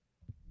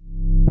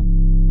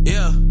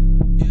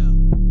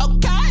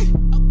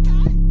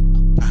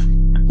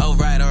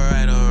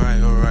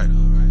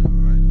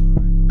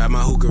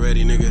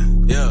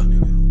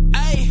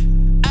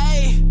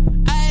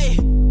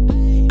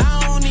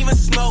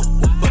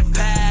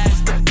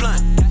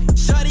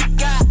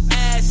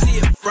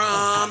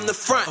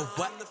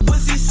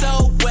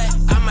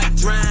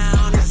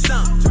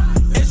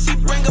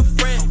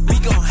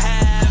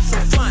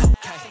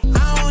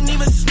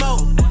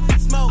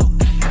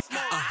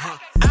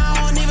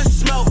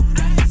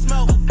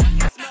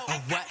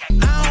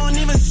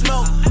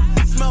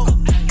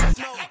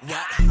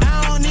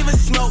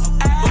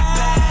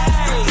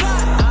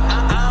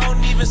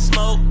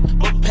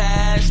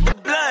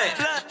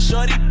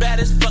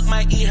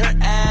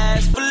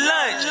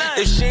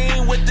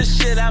the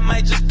shit, I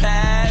might just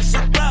pass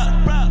it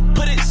up.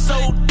 Put it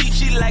so deep,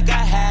 she like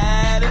I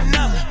had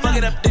enough. Fuck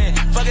it up there,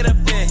 fuck it up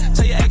there.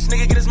 Tell your ex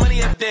nigga get his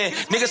money up there.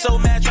 Nigga so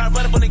mad, try to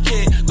run up on the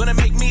kid. Gonna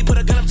make me put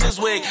a gun up to his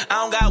wig. I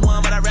don't got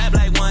one, but I rap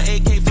like one.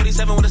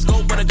 AK-47 with a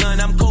scope and a gun.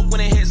 I'm coke when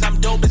it hits, I'm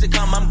dope as it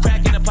come. I'm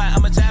cracking the pot,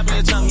 I'm a tab on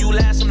your tongue. You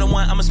last, I'm the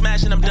one, I'm a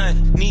smash and I'm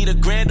done. Need a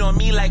grand on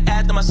me like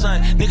after my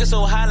son. Nigga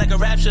so high like a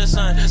rapture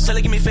son.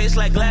 Sally give me face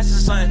like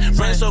glasses, son.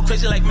 Brain so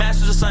crazy like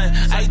masters of sun.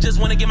 I just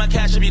wanna get my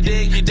cash up your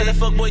dig. Tell that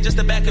fuck boy just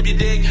to back up your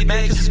dig.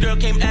 Mad cause this girl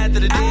came after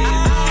the dig.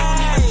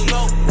 I don't even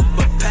smoke,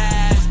 but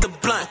pass the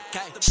blunt.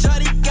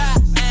 Shorty got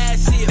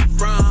ass here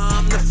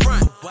from the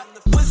front.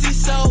 Pussy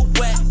so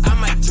wet, I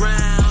might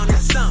drown in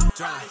some.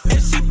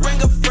 If she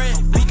bring a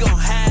friend, we gon'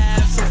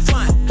 have some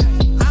fun.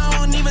 I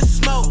don't even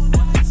smoke.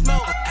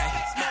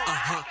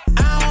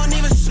 I don't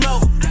even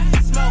smoke.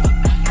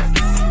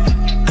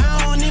 I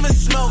don't even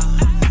smoke.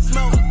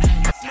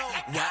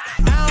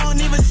 I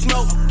don't even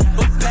smoke,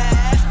 but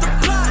pass the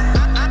blunt.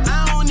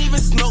 I don't even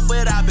smoke,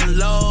 but I've been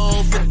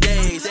low for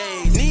days.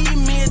 Need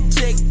me a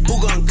chick who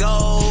gon'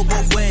 go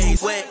both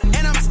ways.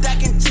 And I'm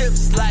stacking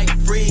chips like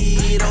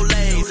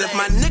Frito-Lays. If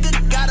my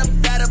nigga got a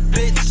better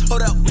bitch,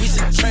 hold up, we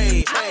should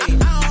trade.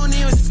 I don't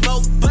even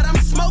smoke, but I'm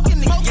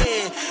smoking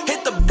again.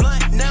 Hit the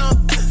blunt now,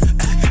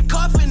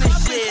 coughing and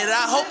shit.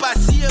 I hope I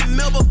see a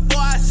meal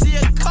before I see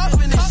a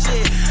coughing and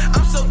shit.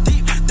 I'm so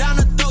deep down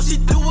the throat, she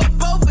threw up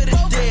both of the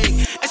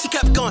dig. And she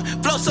kept going,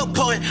 flow so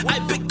potent. I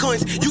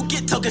bitcoins, you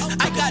get tokens.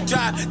 I got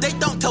drive, they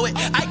don't tow it.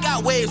 I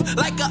got waves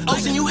like an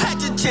ocean. You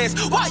had your chance,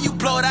 why you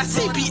blow it? I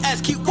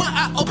CPS, keep one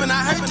eye open.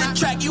 I heard your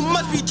track, you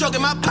must be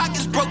joking. My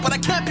pocket's broke, but I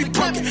can't be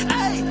broken.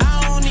 Ay,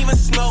 I don't even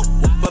smoke,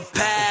 but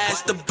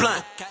pass the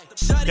blunt.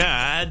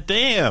 God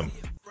damn.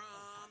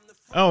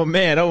 Oh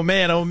man, oh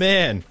man, oh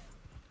man.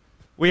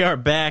 We are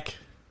back.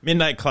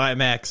 Midnight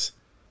Climax.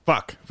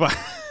 Fuck.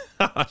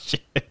 Oh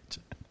shit.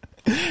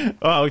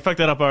 Oh, we fucked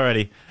that up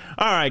already.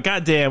 Alright,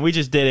 goddamn, we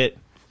just did it.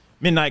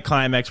 Midnight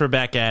Climax, we're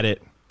back at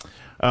it.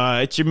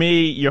 It's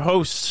your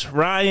host,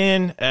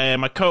 Ryan,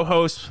 and my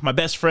co-host, my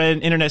best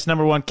friend, internet's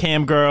 #1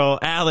 cam girl,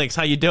 Alex.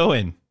 How you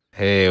doing?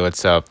 Hey,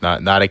 what's up?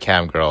 Not a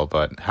cam girl,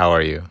 but how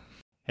are you?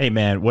 Hey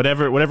man,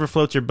 whatever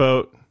floats your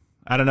boat.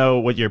 I don't know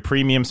what your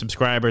premium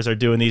subscribers are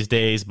doing these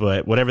days,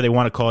 but whatever they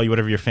want to call you,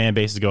 whatever your fan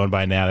base is going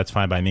by now, that's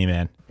fine by me,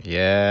 man.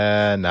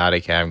 Yeah, not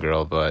a cam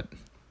girl, but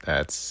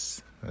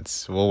that's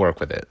we'll work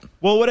with it.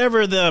 Well,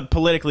 whatever the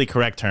politically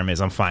correct term is,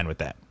 I'm fine with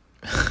that.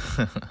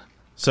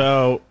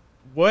 So,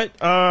 what?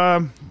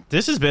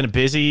 This has been a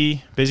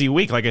busy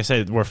week. Like I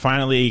said, we're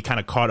finally kind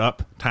of caught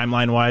up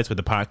timeline-wise with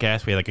the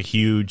podcast. We had like a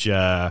huge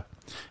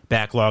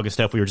backlog of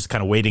stuff we were just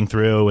kind of wading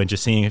through and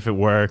just seeing if it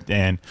worked,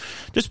 and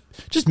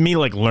just me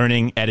like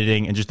learning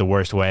editing in just the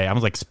worst way. I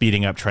was like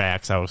speeding up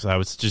tracks. I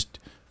was just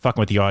fucking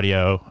with the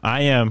audio.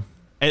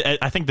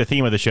 I think the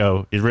theme of the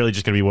show is really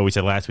just going to be what we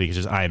said last week. Is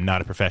just I am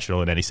not a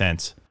professional in any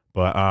sense.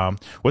 But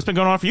what's been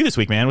going on for you this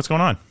week, man? What's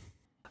going on?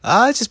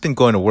 It's just been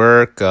going to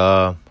work.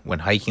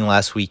 Went hiking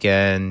last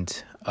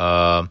weekend.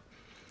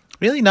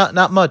 Really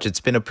not much. It's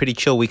been a pretty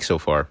chill week so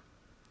far.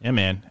 Yeah,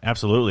 man.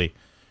 Absolutely.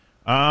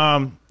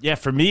 Yeah,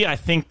 for me, I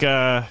think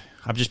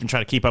I've just been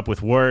trying to keep up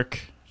with work,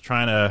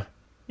 trying to,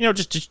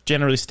 just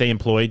generally stay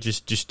employed,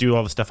 just do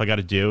all the stuff I got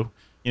to do,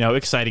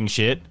 exciting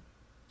shit.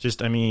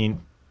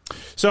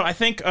 So I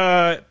think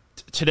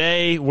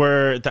today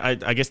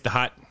I guess the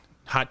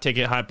hot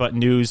ticket, hot button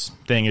news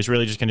thing is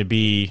really just going to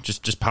be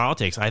just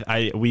politics.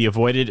 We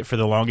avoided it for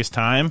the longest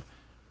time,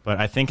 but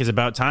I think it's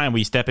about time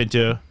we step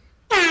into.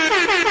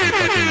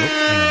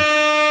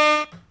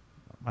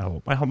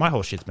 My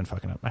whole shit's been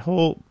fucking up.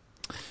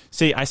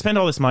 See, I spend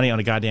all this money on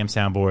a goddamn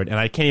soundboard, and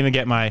I can't even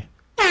get my.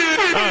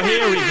 Oh,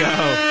 here we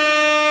go.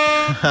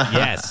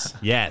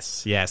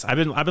 Yes. I've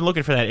been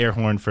looking for that air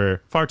horn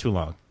for far too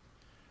long.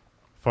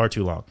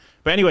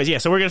 But anyways, yeah.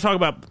 So we're gonna talk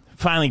about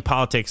finally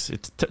politics.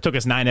 It took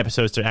us 9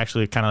 episodes to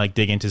actually kind of like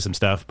dig into some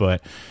stuff,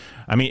 but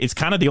I mean, it's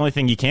kind of the only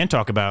thing you can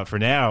talk about for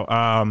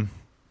now.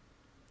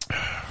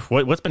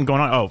 What's been going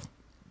on? Oh,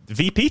 the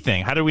VP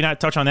thing. How did we not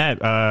touch on that?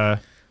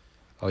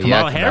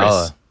 Kamala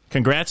Harris.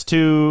 Congrats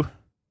to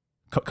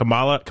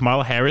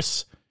Kamala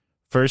Harris,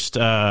 first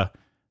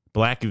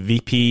black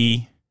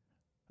VP,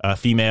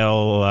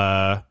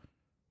 female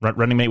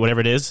running mate,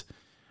 whatever it is.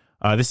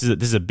 This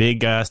is a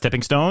big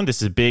stepping stone.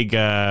 This is a big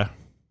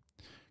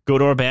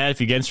good or bad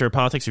if you're against her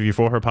politics, if you're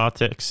for her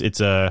politics. It's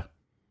I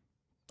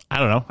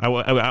don't know.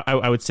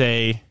 I would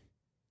say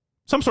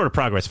some sort of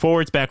progress,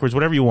 forwards, backwards,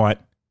 whatever you want.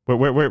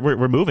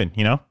 We're moving,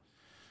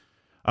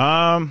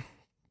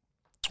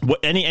 What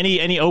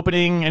any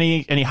opening,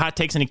 any hot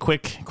takes, any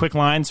quick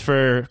lines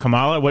for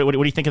Kamala? What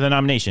do you think of the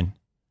nomination?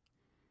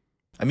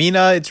 I mean,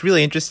 it's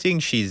really interesting.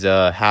 She's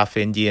half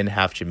Indian,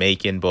 half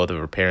Jamaican. Both of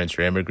her parents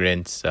are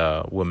immigrants,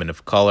 women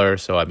of color.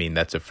 So, I mean,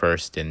 that's a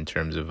first in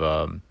terms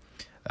of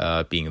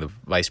being the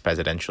vice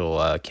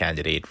presidential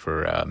candidate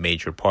for a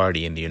major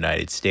party in the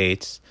United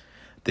States.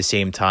 At the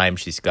same time,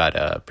 she's got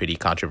a pretty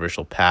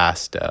controversial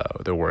past,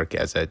 their work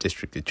as a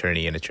district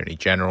attorney and attorney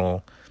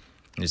general.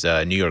 There's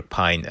a New York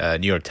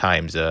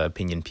Times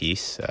opinion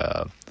piece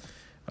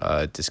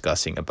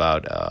discussing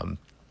about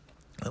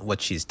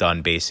what she's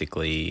done,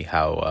 basically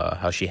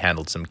how she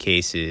handled some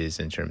cases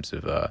in terms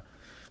of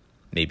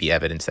maybe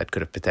evidence that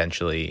could have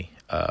potentially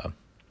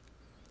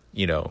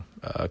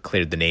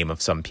cleared the name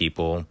of some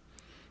people.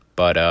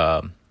 But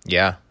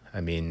yeah,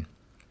 I mean,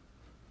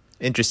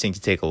 interesting to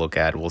take a look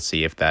at. We'll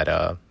see if that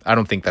I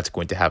don't think that's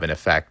going to have an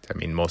effect. I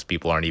mean, most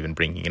people aren't even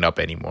bringing it up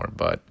anymore,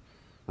 but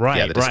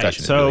yeah, the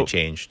discussion has really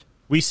changed.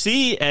 We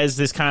see as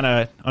this kind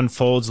of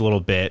unfolds a little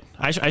bit,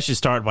 I should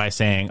start by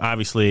saying,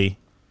 obviously,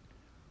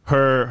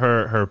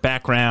 her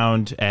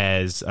background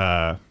as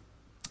a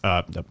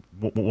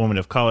woman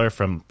of color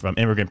from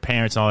immigrant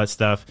parents and all that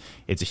stuff,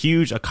 it's a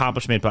huge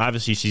accomplishment, but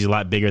obviously she's a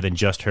lot bigger than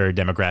just her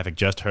demographic,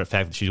 just her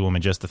fact that she's a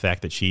woman, just the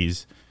fact that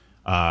she's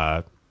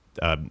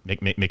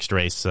mixed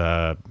race,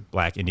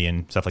 black,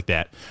 Indian, stuff like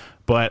that.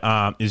 But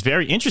it's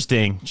very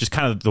interesting, just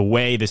kind of the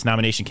way this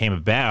nomination came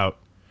about.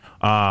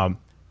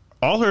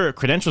 All her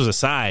credentials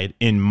aside,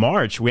 in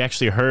March, we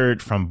actually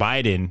heard from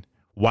Biden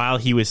while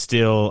he was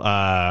still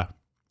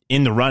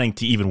in the running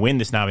to even win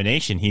this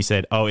nomination. He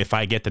said, "Oh, if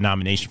I get the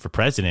nomination for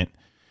president,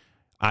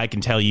 I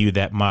can tell you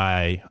that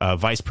my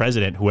vice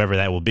president, whoever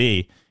that will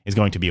be, is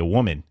going to be a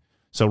woman."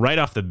 So right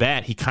off the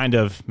bat, he kind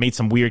of made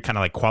some weird kind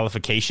of like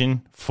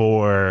qualification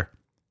for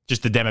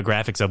just the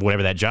demographics of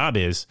whatever that job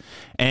is.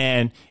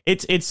 And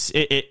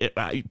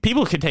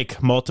people could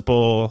take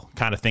multiple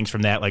kind of things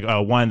from that. Like,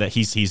 one, that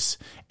he's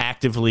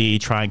actively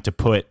trying to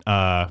put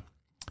a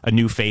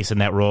new face in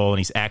that role, and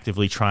he's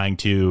actively trying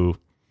to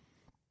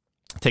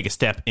take a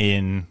step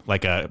in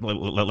like a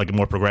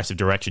more progressive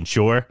direction.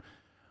 Sure.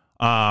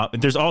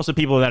 There's also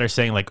people that are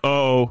saying like,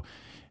 oh,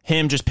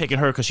 him just picking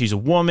her because she's a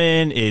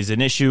woman is an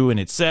issue in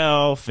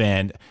itself,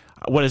 and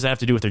what does that have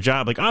to do with her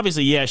job? Like,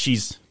 obviously, yeah,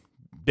 she's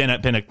been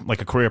a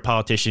career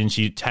politician.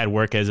 She had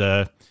work as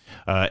a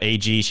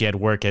AG. She had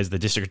work as the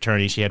district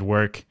attorney. She had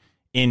work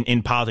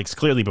in politics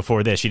clearly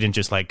before this. She didn't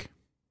just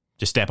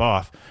step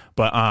off.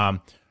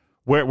 But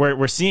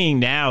we're seeing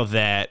now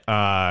that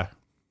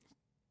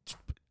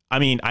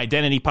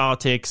identity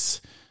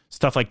politics,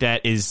 stuff like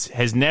that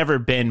has never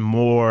been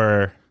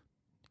more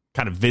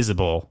kind of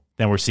visible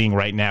than we're seeing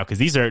right now, because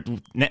these are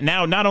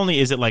now, not only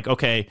is it like,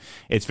 okay,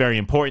 it's very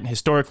important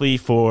historically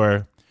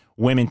for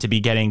women to be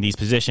getting these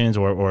positions,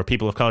 or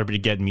people of color to be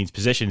getting these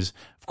positions,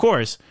 of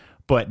course,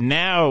 but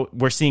now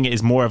we're seeing it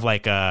as more of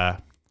like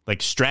a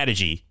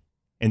strategy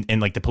in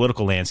like the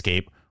political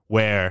landscape,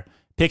 where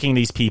picking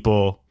these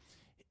people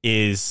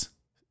is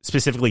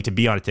specifically to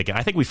be on a ticket.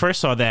 I think we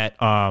first saw that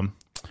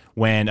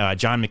when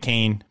John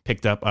McCain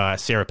picked up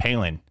Sarah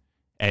Palin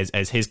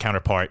as his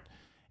counterpart,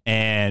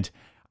 and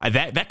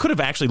that could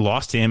have actually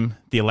lost him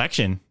the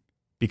election,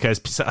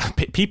 because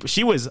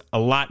she was a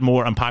lot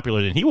more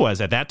unpopular than he was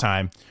at that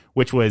time,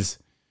 which was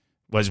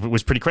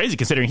pretty crazy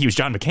considering he was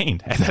John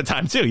McCain at that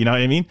time too. You know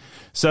what I mean?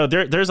 So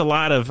there's a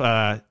lot of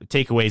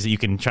takeaways that you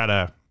can try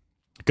to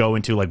go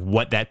into, like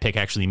what that pick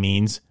actually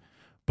means.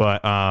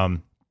 But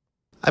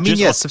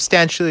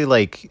substantially,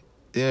 like,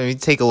 you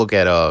take a look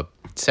at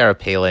Sarah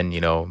Palin.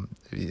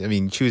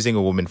 Choosing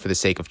a woman for the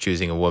sake of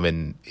choosing a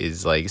woman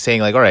is like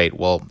saying like, all right,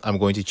 well, I'm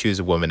going to choose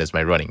a woman as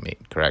my running mate,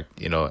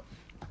 correct?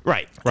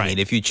 Right. I mean,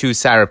 if you choose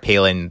Sarah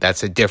Palin,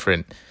 that's a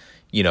different,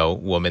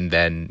 woman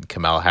than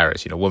Kamala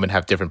Harris. Women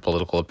have different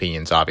political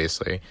opinions,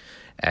 obviously,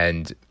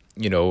 and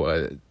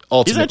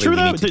ultimately we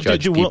need to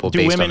judge people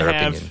based on their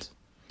opinions.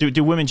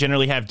 Do women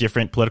generally have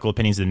different political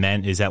opinions than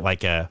men? Is that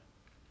like a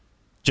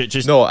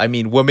just no? I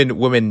mean,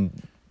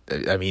 women.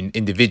 I mean,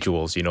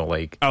 individuals,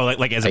 like... Oh,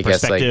 like as a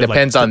perspective? It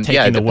depends on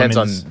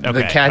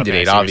the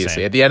candidate,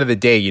 obviously. At the end of the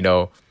day,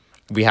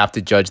 we have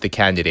to judge the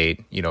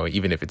candidate,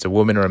 even if it's a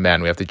woman or a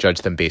man, we have to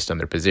judge them based on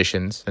their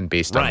positions and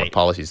based on what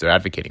policies they're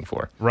advocating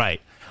for. Right.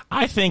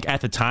 I think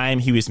at the time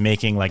he was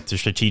making like the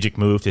strategic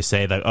move to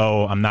say that,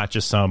 oh, I'm not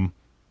just some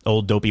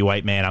old dopey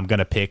white man. I'm going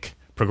to pick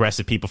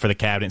progressive people for the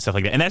cabinet and stuff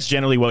like that. And that's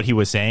generally what he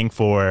was saying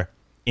for...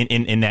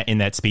 In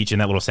that speech, in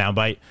that little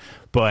soundbite.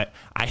 But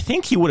I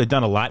think he would have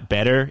done a lot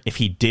better if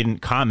he didn't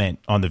comment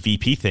on the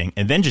VP thing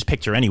and then just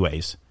picked her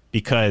anyways.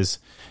 Because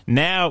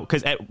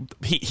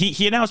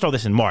he announced all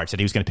this in March that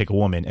he was going to pick a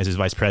woman as his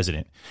vice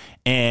president.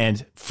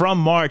 And from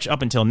March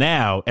up until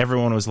now,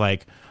 everyone was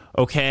like,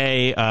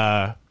 okay,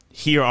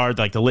 here are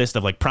like the list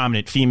of like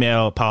prominent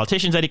female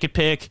politicians that he could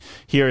pick.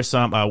 Here are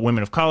some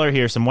women of color.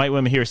 Here are some white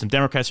women. Here are some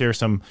Democrats. Here are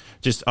some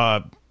just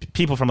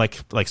people from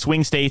like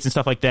swing states and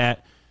stuff like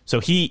that. So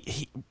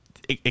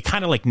it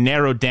kind of like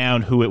narrowed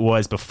down who it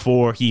was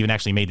before he even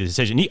actually made the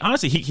decision. He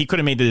could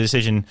have made the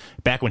decision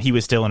back when he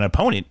was still an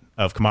opponent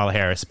of Kamala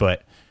Harris,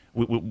 but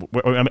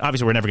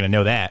obviously we're never going to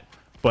know that.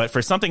 But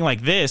for something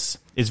like this,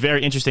 it's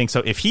very interesting.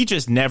 So if he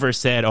just never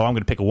said, "Oh, I'm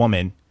going to pick a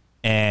woman,"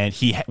 and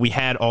we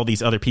had all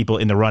these other people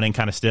in the running,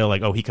 kind of still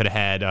like, oh, he could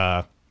have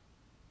had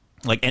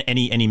like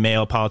any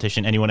male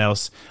politician, anyone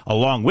else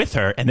along with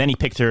her, and then he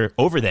picked her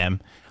over them.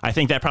 I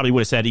think that probably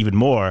would have said even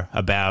more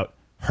about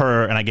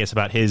her, and I guess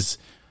about his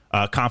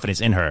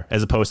confidence in her,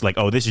 as opposed to like,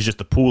 oh, this is just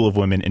the pool of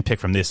women and pick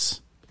from this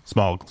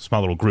small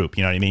little group.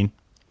 You know what I mean?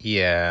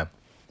 Yeah,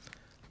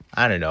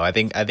 I don't know. I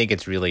think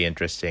it's really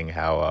interesting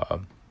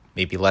how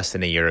maybe less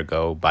than a year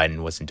ago,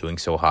 Biden wasn't doing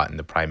so hot in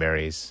the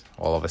primaries.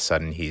 All of a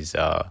sudden, he's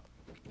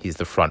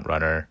the front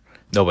runner.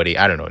 Nobody,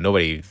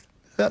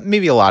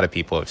 maybe a lot of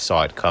people have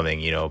saw it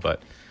coming,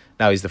 but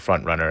now he's the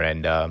front runner,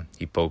 and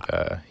he put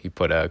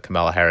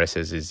Kamala Harris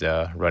as his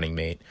running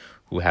mate,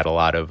 who had a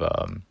lot of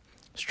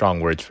strong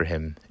words for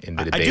him in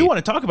the debate. I do want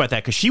to talk about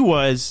that because she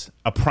was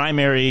a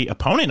primary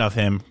opponent of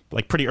him,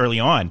 like pretty early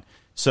on.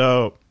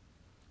 So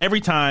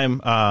every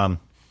time,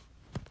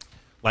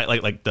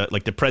 like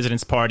the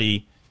president's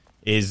party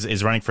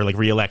is running for like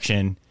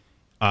re-election,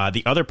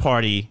 the other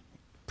party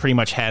pretty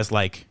much has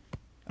like.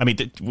 I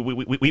mean,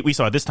 we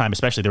saw it this time,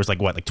 especially there was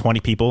like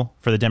 20 people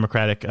for the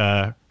Democratic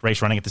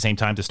race running at the same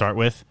time to start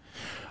with.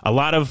 A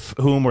lot of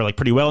whom were like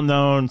pretty well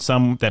known.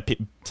 Some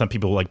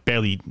people like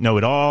barely know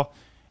at all.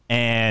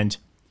 And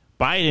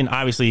Biden,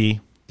 obviously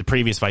the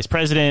previous vice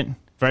president,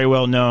 very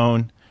well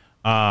known.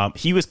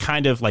 He was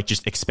kind of like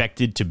just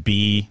expected to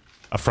be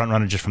a front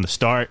runner just from the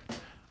start.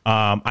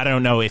 I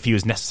don't know if he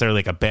was necessarily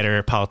like a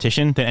better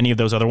politician than any of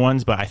those other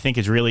ones, but I think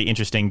it's really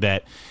interesting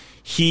that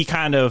he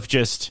kind of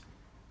just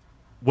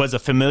was a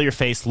familiar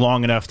face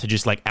long enough to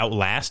just like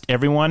outlast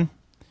everyone.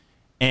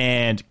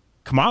 And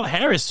Kamala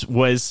Harris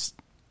was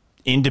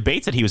in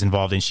debates that he was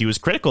involved in. She was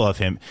critical of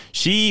him.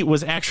 She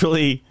was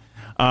actually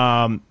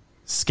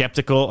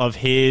skeptical of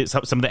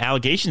some of the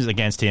allegations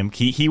against him.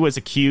 He was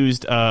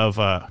accused of,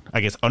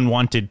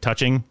 unwanted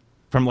touching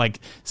from like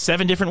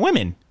 7 different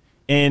women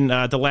in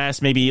the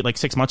last maybe like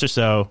 6 months or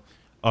so,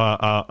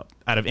 out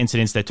of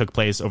incidents that took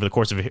place over the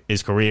course of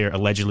his career,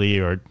 allegedly,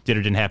 or did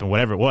or didn't happen,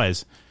 whatever it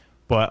was.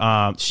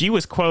 But she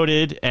was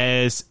quoted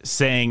as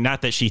saying,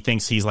 not that she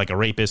thinks he's like a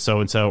rapist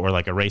so-and-so or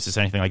like a racist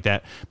or anything like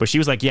that, but she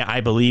was like, yeah, I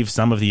believe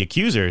some of the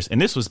accusers.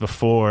 And this was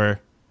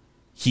before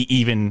he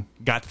even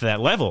got to that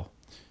level.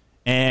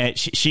 And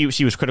she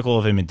was critical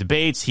of him in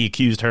debates. He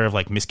accused her of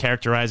like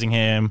mischaracterizing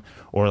him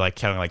or like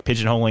kind of like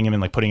pigeonholing him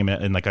and like putting him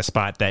in like a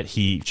spot that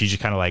she just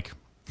kind of like,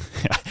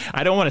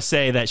 I don't want to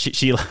say that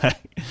she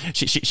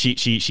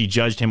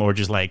judged him or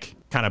just like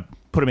kind of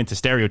put him into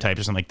stereotypes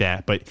or something like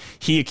that, but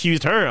he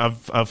accused her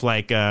of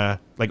like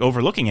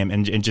overlooking him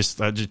and just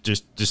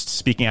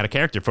speaking out of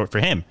character for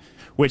him,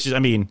 which is, I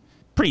mean,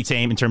 pretty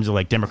tame in terms of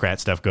like Democrat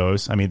stuff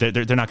goes. I mean, they're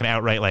not going to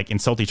outright like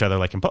insult each other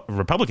like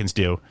Republicans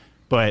do,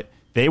 but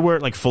they were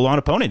like full on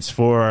opponents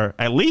for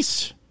at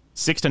least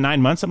 6 to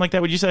 9 months, something like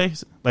that. Would you say,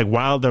 like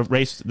while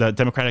the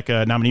Democratic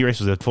nominee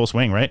race was at full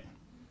swing, right?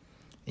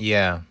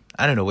 Yeah.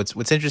 I don't know.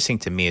 What's interesting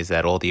to me is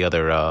that all the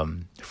other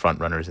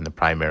front runners in the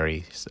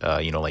primaries,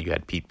 like you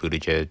had Pete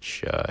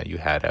Buttigieg, you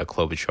had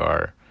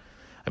Klobuchar.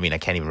 I mean, I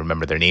can't even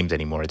remember their names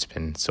anymore. It's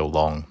been so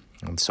long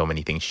and so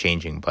many things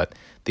changing, but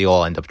they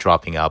all end up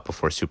dropping out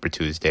before Super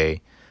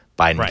Tuesday.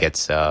 Biden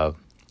gets a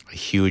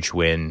huge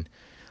win.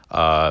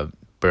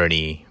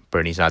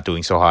 Bernie's not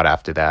doing so hot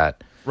after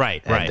that.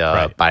 Right.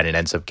 Biden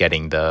ends up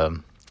getting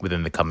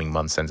within the coming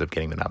months, ends up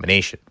getting the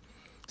nomination.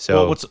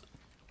 So well,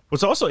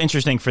 What's also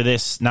interesting for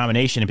this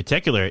nomination in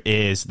particular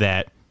is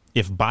that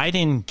if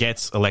Biden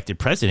gets elected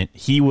president,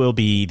 he will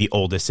be the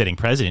oldest sitting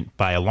president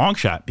by a long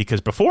shot,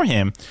 because before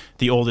him,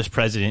 the oldest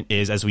president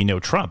is, as we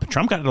know, Trump.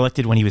 Trump got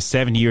elected when he was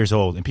 70 years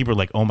old, and people are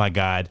like, oh my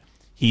God,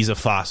 he's a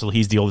fossil.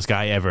 He's the oldest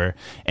guy ever.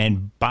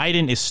 And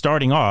Biden is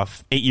starting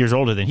off 8 years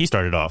older than he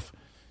started off.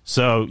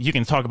 So you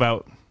can talk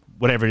about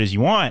whatever it is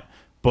you want,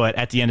 but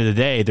at the end of the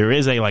day, there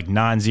is a like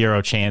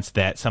non-zero chance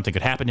that something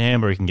could happen to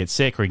him, or he can get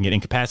sick, or he can get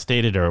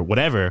incapacitated, or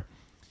whatever.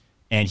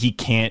 And he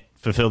can't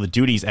fulfill the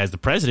duties as the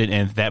president,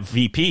 and that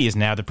VP is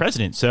now the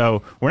president.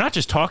 So we're not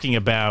just talking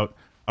about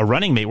a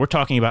running mate. We're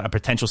talking about a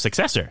potential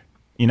successor,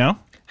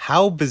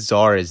 How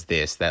bizarre is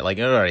this that, like,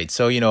 all right,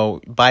 so,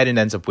 Biden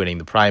ends up winning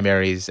the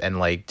primaries. And,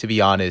 like, to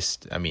be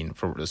honest, I mean,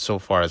 for so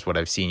far as what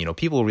I've seen,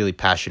 people were really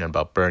passionate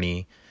about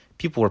Bernie.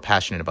 People were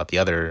passionate about the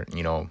other,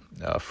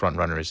 front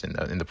runners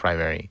in the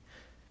primary.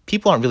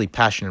 People aren't really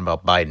passionate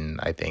about Biden,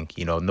 I think.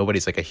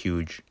 Nobody's, like, a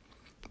huge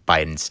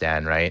Biden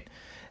stan, right?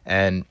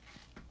 And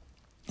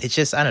it's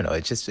just, I don't know.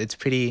 It's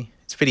pretty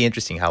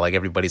interesting how like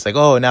everybody's like,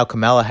 oh, now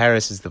Kamala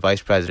Harris is the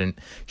vice president.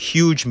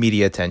 Huge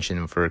media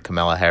attention for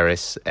Kamala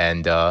Harris,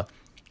 and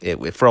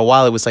for a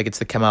while it was like it's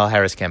the Kamala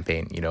Harris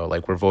campaign.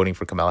 Like we're voting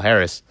for Kamala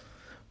Harris,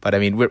 but I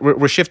mean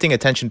we're shifting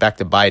attention back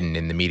to Biden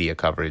in the media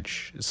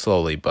coverage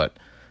slowly, but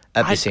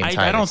at the same time,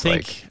 I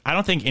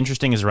don't think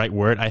interesting is the right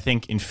word. I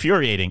think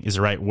infuriating is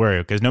the right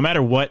word, because no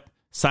matter what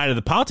side of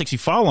the politics you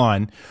fall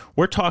on,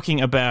 we're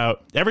talking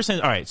about ever since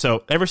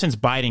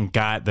Biden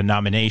got the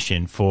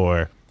nomination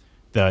for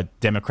the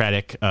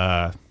Democratic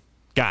guy,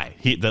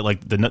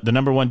 the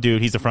number one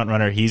dude, he's the front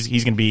runner, he's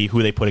going to be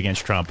who they put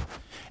against Trump.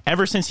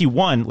 Ever since he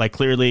won, like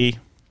clearly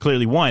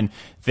won,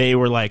 they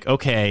were like,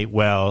 okay,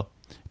 well,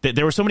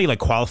 there were so many like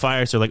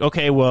qualifiers. They're like,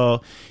 okay,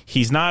 well,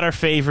 he's not our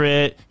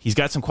favorite, he's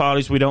got some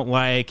qualities we don't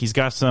like, he's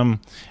got some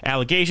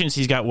allegations,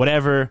 he's got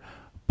whatever,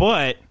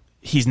 but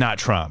he's not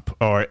Trump,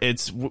 or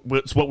it's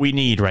what we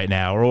need right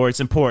now, or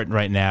it's important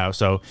right now.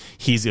 So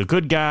he's a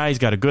good guy. He's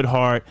got a good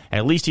heart.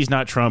 At least he's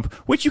not Trump,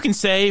 which you can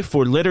say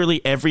for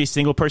literally every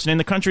single person in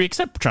the country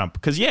except Trump.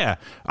 Because, yeah,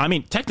 I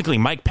mean, technically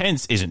Mike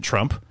Pence isn't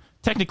Trump.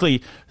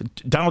 technically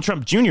Donald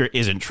Trump Jr.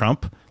 isn't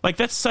Trump. Like,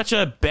 that's such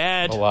a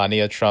bad...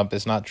 Melania Trump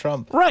is not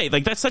Trump. Right.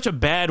 Like, that's such a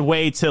bad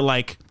way to,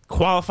 like,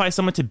 qualify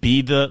someone to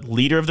be the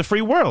leader of the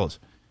free world.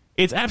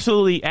 It's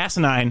absolutely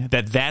asinine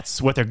that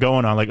that's what they're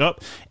going on. Like, oh,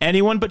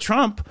 anyone but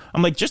Trump.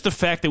 I'm like, just the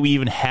fact that we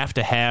even have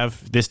to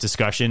have this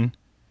discussion.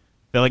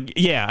 They're like,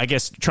 yeah, I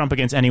guess Trump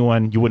against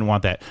anyone, you wouldn't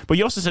want that. But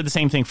you also said the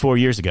same thing 4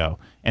 years ago,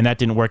 and that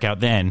didn't work out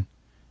then.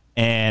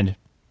 And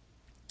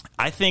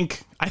I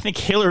think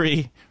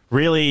Hillary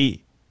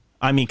really,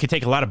 I mean, could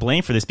take a lot of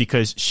blame for this,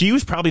 because she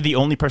was probably the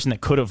only person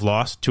that could have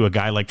lost to a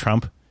guy like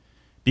Trump,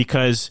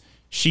 because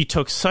she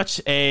took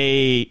such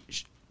a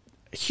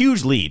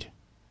huge lead,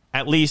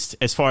 at least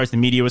as far as the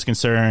media was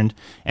concerned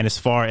and as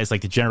far as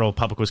like the general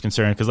public was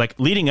concerned. Because like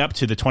leading up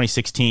to the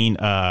 2016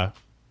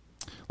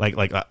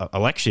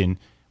 election,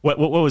 what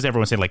was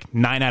everyone saying? Like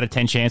 9 out of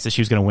 10 chance that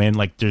she was going to win.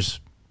 Like there's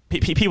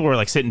people were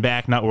like sitting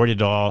back, not worried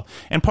at all.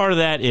 And part of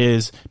that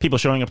is people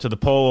showing up to the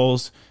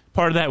polls.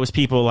 Part of that was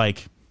people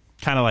like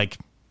kind of like,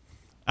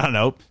 I don't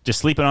know, just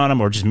sleeping on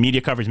them or just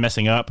media coverage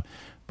messing up.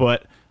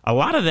 But a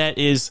lot of that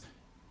is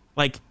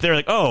like, they're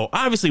like, oh,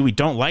 obviously we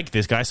don't like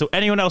this guy, so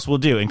anyone else will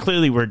do. And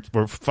clearly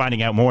we're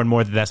finding out more and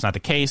more that that's not the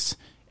case.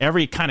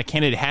 Every kind of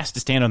candidate has to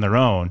stand on their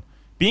own.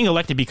 Being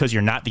elected because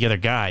you're not the other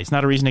guy, it's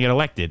not a reason to get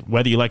elected,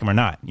 whether you like him or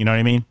not. You know what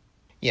I mean?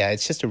 Yeah,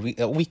 it's just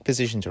a weak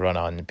position to run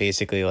on.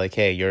 Basically, like,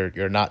 hey,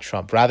 you're not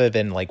Trump. Rather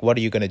than like, what are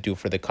you going to do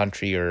for the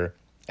country, or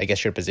I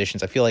guess your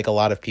positions. I feel like a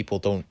lot of people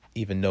don't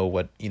even know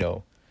what, you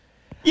know.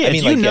 Yeah, I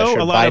mean, like, sure,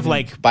 a lot of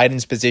like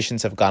Biden's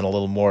positions have gone a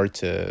little more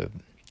to,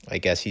 I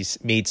guess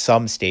he's made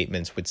some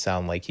statements would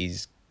sound like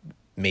he's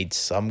made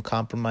some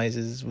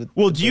compromises with.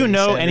 Well, do you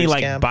know any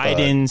like camp,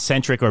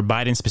 Biden-centric or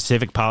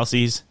Biden-specific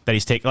policies that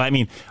he's taken? I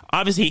mean,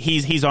 obviously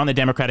he's on the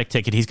Democratic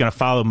ticket. He's going to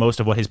follow most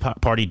of what his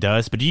party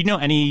does. But do you know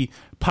any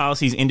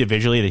policies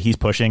individually that he's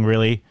pushing?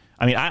 Really?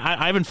 I mean,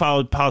 I haven't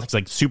followed politics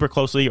like super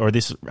closely or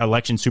this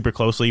election super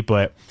closely.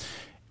 But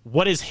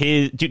what is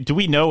his? Do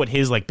we know what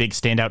his like big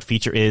standout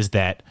feature is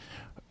that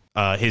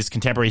his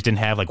contemporaries didn't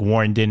have, like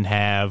Warren didn't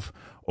have,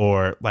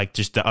 or like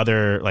just the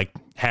other like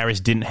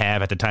Harris didn't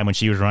have at the time when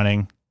she was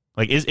running?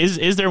 Like,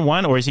 is there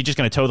one, or is he just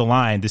going to toe the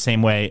line the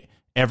same way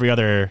every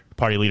other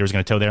party leader is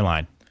going to toe their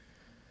line?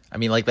 I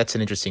mean, like, that's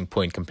an interesting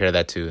point. Compare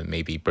that to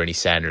maybe Bernie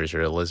Sanders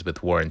or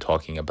Elizabeth Warren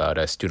talking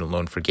about student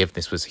loan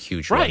forgiveness was a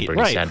huge one.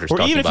 Bernie Sanders or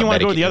talking even if you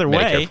want to go the other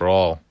Medicare way, for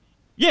all.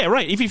 Yeah,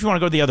 right. If you want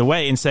to go the other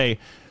way and say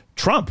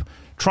Trump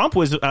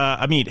was,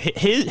 I mean,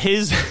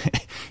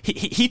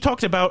 he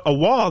talked about a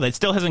wall that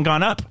still hasn't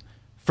gone up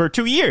for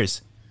 2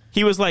 years.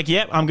 He was like,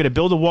 yep, I'm going to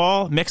build a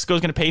wall.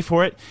 Mexico's going to pay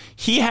for it.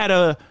 He had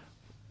a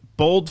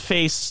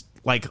bold-faced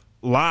like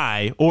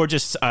lie, or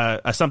just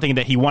something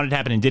that he wanted to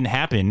happen and didn't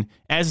happen,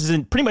 as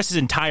in pretty much his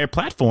entire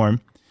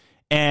platform.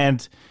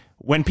 And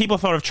when people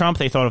thought of Trump,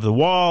 they thought of the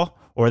wall,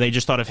 or they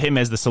just thought of him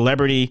as the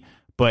celebrity.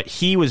 But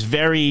he was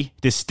very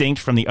distinct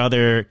from the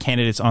other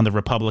candidates on the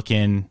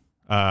Republican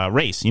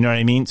race. You know what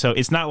I mean? So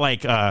it's not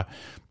like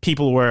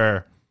people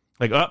were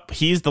like, oh,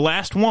 he's the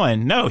last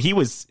one. No, he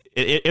was.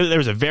 There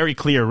was a very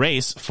clear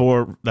race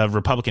for the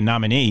Republican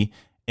nominee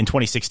in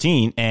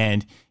 2016,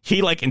 and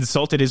he like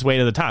insulted his way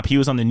to the top. He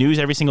was on the news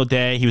every single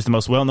day. He was the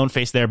most well-known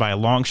face there by a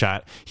long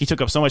shot. He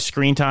took up so much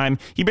screen time.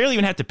 He barely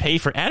even had to pay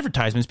for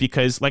advertisements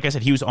because, like I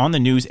said, he was on the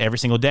news every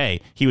single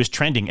day. He was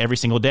trending every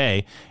single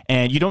day,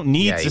 and you don't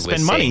need to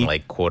spend money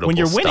like quotable when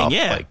you're winning. Stuff,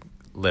 yeah, like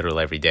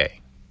literally every day.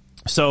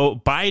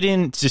 So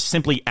Biden just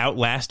simply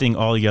outlasting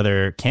all the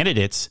other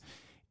candidates.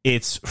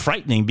 It's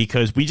frightening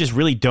because we just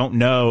really don't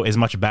know as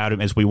much about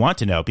him as we want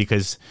to know,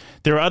 because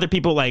there are other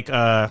people like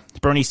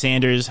Bernie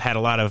Sanders had a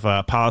lot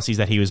of policies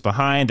that he was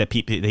behind, that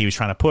he was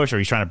trying to push or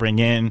he's trying to bring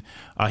in.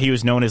 He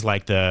was known as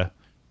like the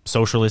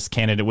socialist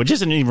candidate, which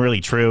isn't even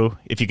really true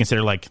if you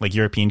consider like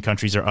European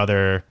countries or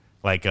other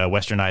like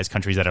westernized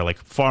countries that are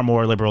like far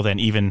more liberal than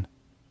even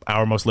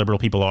our most liberal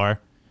people are.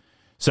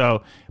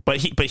 So, but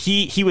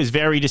he was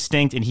very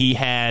distinct, and he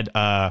had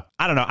I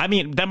don't know. I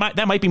mean,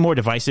 that might be more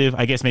divisive.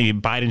 I guess maybe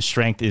Biden's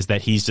strength is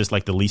that he's just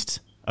like the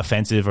least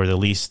offensive or the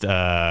least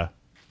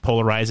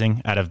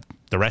polarizing out of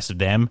the rest of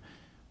them.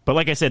 But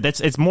like I said,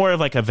 it's more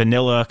of like a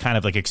vanilla kind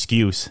of like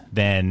excuse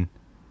than,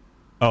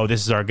 oh,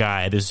 this is our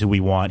guy, this is who we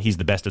want, he's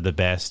the best of the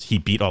best, he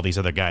beat all these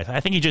other guys. I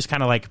think he just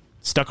kind of like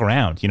stuck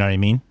around. You know what I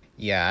mean?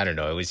 Yeah, I don't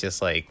know. It was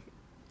just like,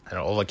 I don't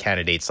know, all the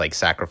candidates like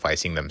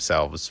sacrificing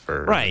themselves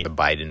for the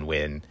Biden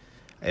win.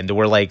 And there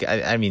were like,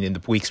 I mean, in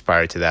the weeks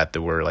prior to that,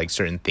 there were like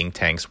certain think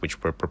tanks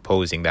which were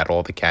proposing that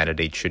all the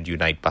candidates should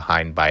unite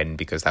behind Biden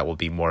because that will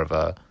be more of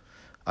a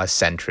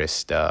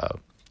centrist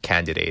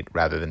candidate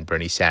rather than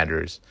Bernie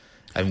Sanders.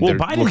 I mean,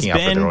 they're looking out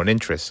for their own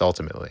interests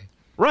ultimately.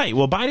 Right.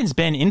 Well, Biden's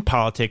been in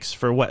politics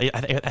for what, I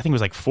think it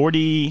was like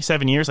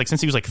 47 years, like since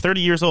he was like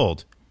 30 years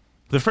old.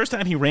 The first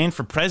time he ran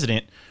for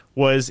president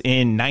was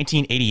in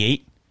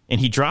 1988. and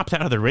he dropped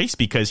out of the race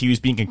because he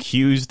was being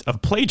accused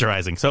of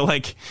plagiarizing. So,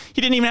 like,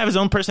 he didn't even have his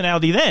own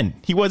personality then.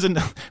 He wasn't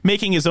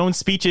making his own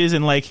speeches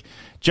and, like,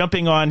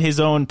 jumping on his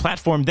own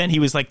platform. Then he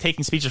was, like,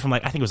 taking speeches from,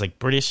 like, I think it was, like,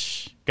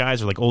 British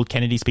guys or, like, old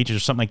Kennedy speeches or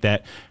something like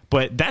that.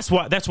 But that's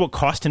what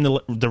cost him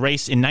the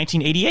race in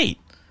 1988.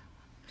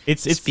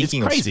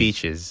 Speaking it's crazy. of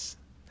speeches,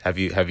 have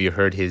you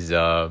heard his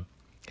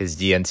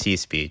DNC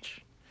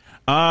speech?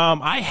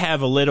 I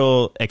have a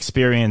little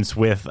experience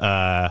with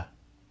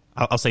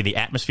I'll say the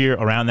atmosphere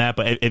around that,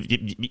 but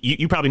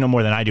you probably know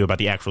more than I do about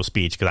the actual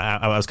speech because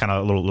I was kind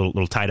of a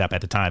little tied up at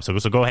the time. So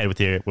go ahead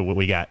with what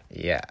we got.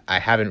 Yeah, I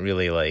haven't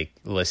really like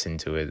listened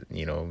to it.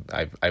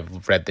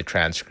 I've read the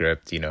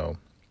transcript.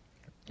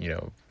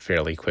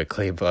 Fairly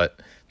quickly,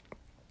 but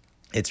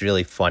it's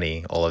really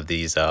funny. All of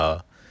these.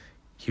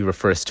 He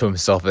refers to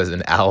himself as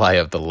an ally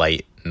of the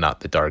light, not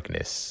the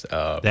darkness.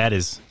 That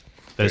is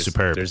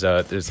superb. There's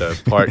a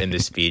part in the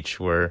speech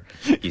where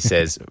he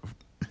says,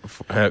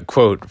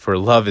 quote, "For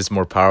love is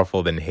more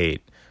powerful than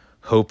hate,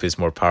 hope is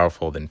more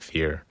powerful than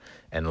fear,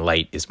 and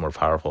light is more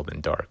powerful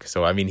than dark."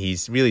 So, I mean,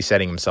 he's really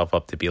setting himself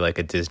up to be like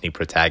a Disney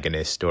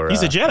protagonist or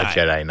he's a Jedi. A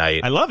Jedi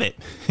Knight. I love it.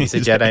 He's a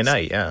Jedi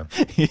Knight, yeah.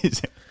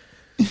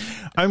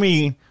 I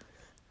mean,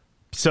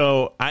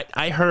 so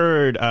I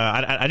heard,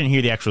 I didn't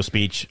hear the actual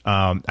speech.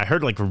 I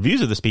heard like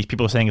reviews of the speech.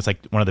 People are saying it's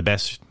like one of the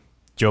best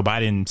Joe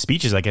Biden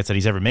speeches, I guess, that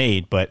he's ever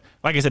made. But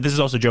like I said, this is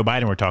also Joe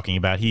Biden we're talking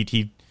about.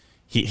 He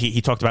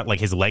talked about like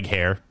his leg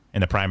hair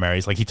in the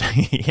primaries. Like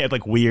he had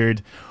like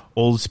weird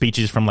old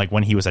speeches from like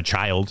when he was a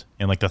child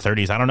in like the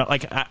 30s. I don't know.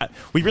 Like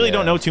we really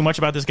don't know too much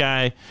about this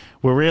guy.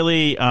 We're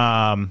really,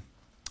 I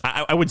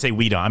wouldn't say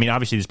we don't. I mean,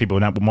 obviously there's people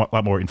who are a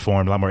lot more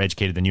informed, a lot more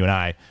educated than you and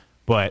I.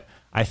 But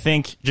I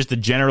think just the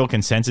general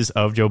consensus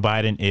of Joe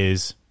Biden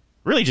is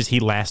really just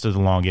he lasted the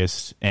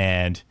longest,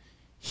 and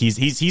he's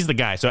the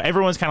guy. So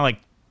everyone's kind of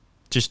like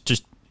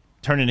just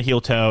turning a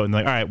heel toe and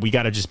like, all right, we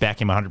got to just back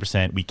him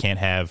 100%. We can't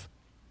have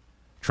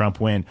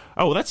Trump win.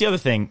 Oh, well, that's the other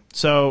thing.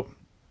 So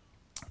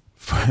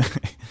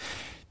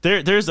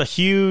there's a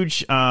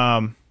huge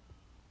I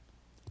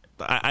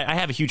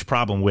have a huge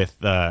problem with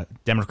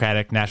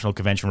Democratic National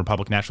Convention,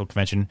 Republican National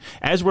Convention.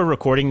 As we're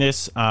recording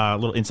this, a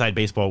little inside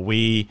baseball,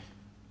 we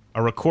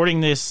are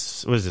recording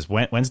this, what is this,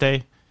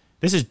 Wednesday?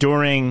 This is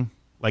during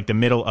like the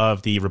middle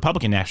of the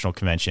Republican National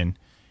Convention.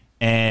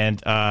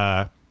 And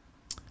I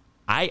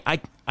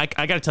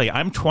got to tell you,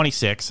 I'm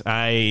 26.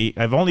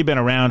 I've only been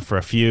around for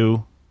a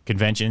few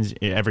conventions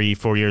every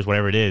 4 years,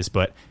 whatever it is.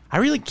 But I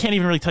really can't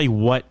even really tell you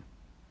what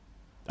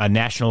a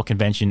national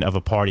convention of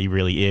a party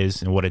really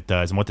is and what it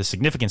does and what the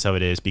significance of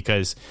it is,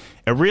 because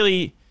it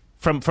really,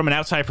 from an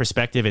outside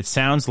perspective, it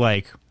sounds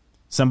like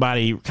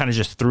somebody kind of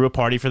just threw a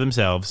party for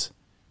themselves.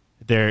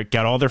 They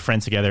got all their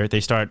friends together.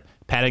 They start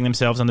patting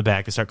themselves on the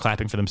back. They start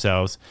clapping for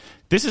themselves.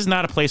 This is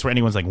not a place where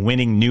anyone's like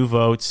winning new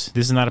votes.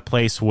 This is not a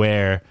place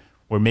where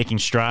we're making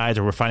strides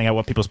or we're finding out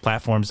what people's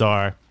platforms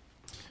are.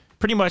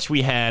 Pretty much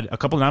we had a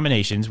couple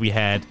nominations. We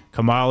had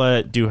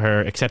Kamala do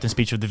her acceptance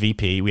speech of the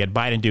VP. We had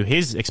Biden do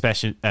his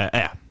exception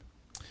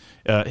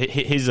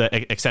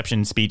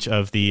speech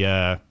of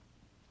the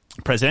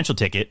presidential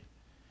ticket.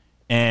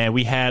 And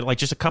we had like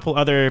just a couple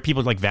other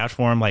people like vouch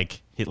for him,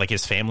 like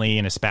his family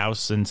and his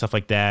spouse and stuff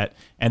like that.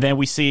 And then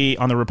we see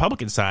on the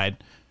Republican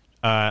side,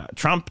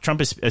 Trump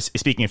is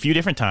speaking a few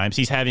different times.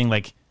 He's having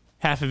like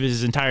half of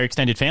his entire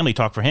extended family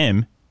talk for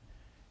him.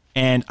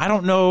 And I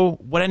don't know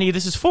what any of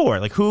this is for.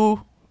 Like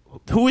who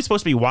is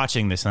supposed to be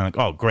watching this? And I'm like,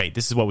 oh, great.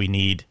 This is what we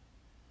need.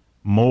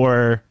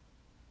 More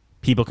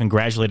people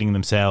congratulating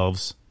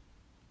themselves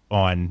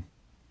on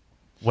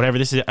whatever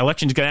this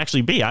election is going to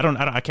actually be. I don't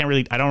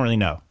really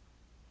know.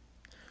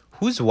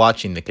 Who's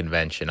watching the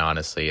convention,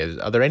 honestly?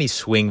 Are there any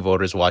swing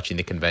voters watching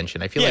the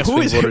convention? I feel like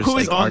swing voters who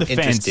is on aren't the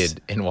fence?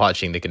 interested in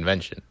watching the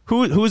convention.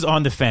 Who's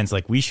on the fence?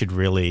 Like, we should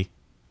really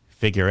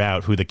figure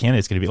out who the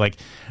candidate's going to be. Like,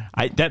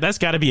 that's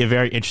got to be a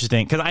very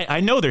interesting... Because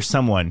I know there's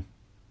someone...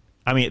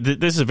 I mean,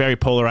 this is a very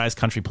polarized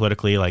country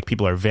politically. Like,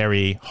 people are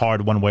very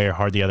hard one way or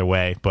hard the other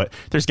way. But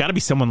there's got to be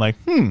someone like,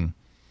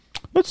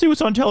 let's see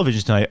what's on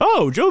television tonight.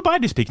 Oh, Joe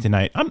Biden is speaking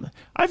tonight.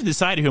 I've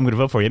decided who I'm going to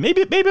vote for.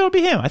 Maybe it'll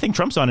be him. I think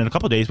Trump's on in a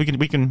couple of days. We can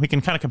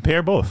kind of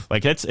compare both.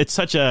 Like it's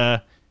such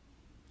a,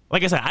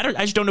 like I said, I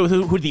just don't know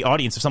who the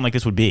audience of something like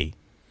this would be.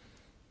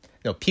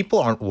 No, people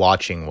aren't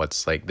watching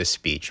what's like the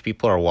speech.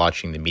 People are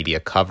watching the media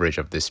coverage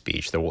of this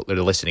speech. They're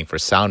listening for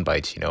sound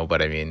bites,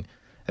 But I mean,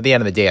 at the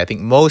end of the day, I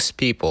think most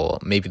people,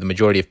 maybe the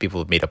majority of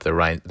people, have made up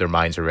their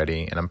minds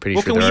already, and I'm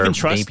pretty sure there are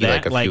maybe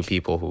like a few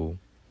people who.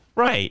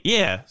 Right.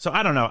 Yeah. So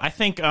I don't know. I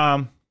think.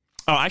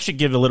 I should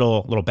give a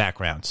little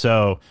background.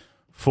 So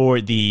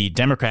for the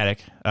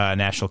Democratic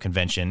National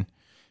Convention,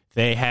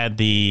 they had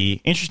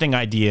the interesting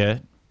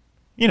idea,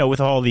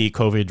 with all the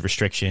COVID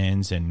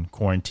restrictions and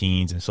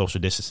quarantines and social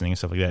distancing and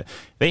stuff like that.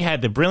 They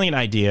had the brilliant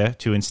idea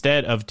to,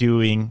 instead of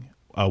doing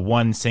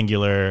one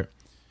singular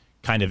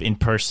kind of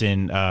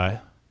in-person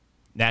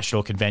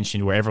national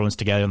convention where everyone's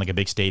together in like a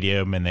big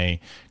stadium and they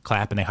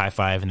clap and they high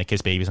five and they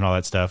kiss babies and all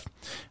that stuff,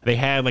 they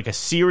had like a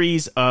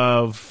series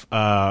of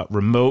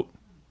remote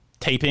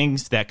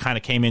tapings that kind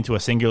of came into a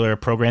singular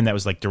program that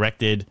was like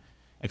directed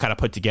and kind of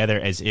put together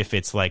as if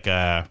it's like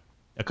a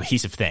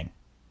cohesive thing.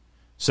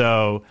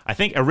 So I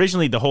think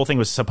originally the whole thing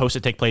was supposed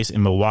to take place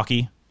in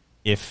Milwaukee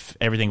if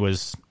everything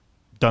was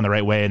done the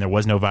right way and there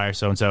was no virus,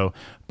 so-and-so.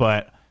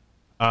 But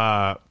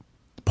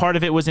part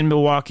of it was in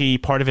Milwaukee,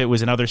 part of it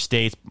was in other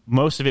states.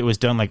 Most of it was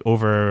done like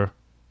over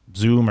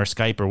Zoom or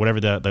Skype or whatever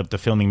the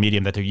filming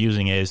medium that they're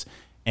using is.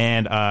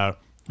 And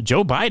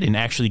Joe Biden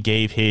actually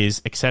gave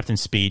his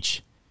acceptance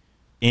speech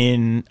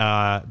in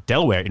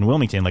Delaware, in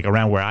Wilmington, like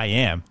around where I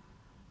am.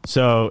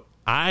 So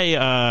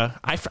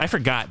I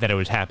forgot that it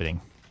was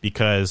happening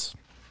because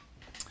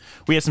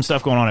we had some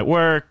stuff going on at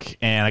work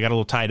and I got a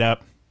little tied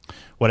up.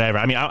 Whatever.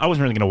 I mean, I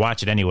wasn't really going to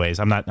watch it anyways.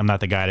 I'm not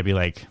the guy to be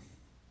like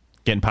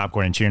getting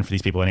popcorn and cheering for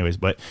these people anyways.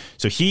 But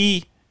so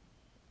we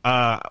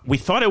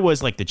thought it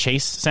was like the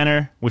Chase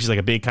Center, which is like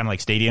a big kind of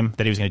like stadium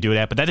that he was going to do it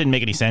at, but that didn't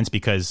make any sense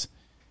because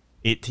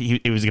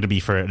it was going to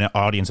be for an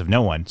audience of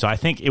no one. So I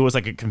think it was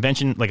like a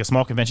convention, like a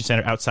small convention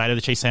center outside of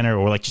the Chase Center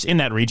or like just in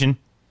that region.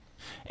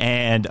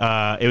 And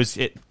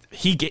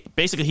he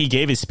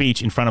gave his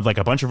speech in front of like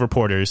a bunch of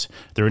reporters.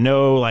 There were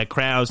no like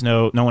crowds,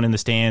 no one in the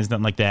stands,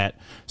 nothing like that.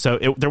 So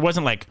there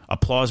wasn't like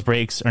applause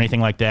breaks or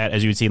anything like that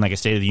as you would see in like a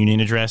State of the Union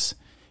address.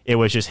 It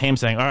was just him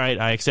saying, all right,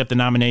 I accept the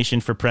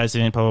nomination for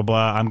president, blah, blah,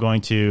 blah. I'm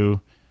going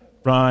to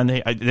run.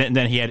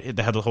 Then he had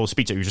the whole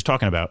speech that you were just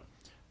talking about.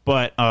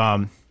 But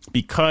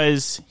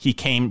because he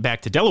came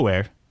back to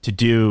Delaware to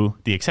do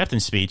the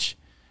acceptance speech,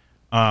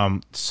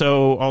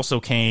 so also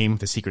came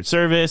the Secret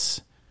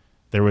Service.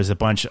 There was a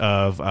bunch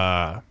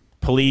of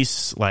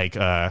police, like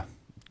kind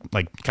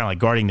of like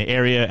guarding the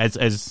area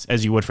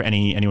as you would for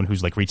anyone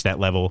who's like reached that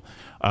level.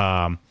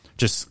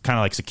 Just kind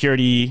of like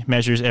security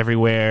measures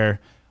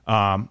everywhere.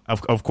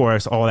 Of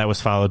course, all that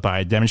was followed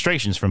by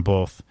demonstrations from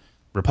both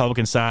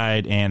Republican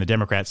side and the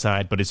Democrat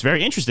side. But it's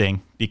very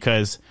interesting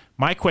because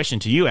my question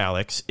to you,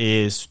 Alex,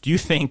 is: do you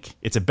think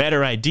it's a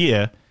better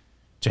idea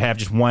to have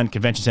just one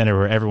convention center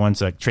where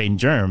everyone's like trading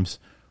germs,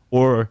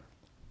 or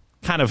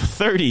kind of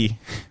 30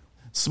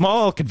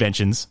 small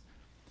conventions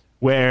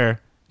where,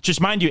 just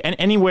mind you,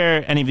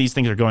 anywhere any of these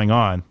things are going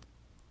on,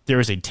 there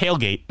is a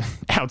tailgate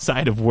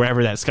outside of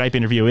wherever that Skype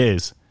interview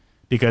is?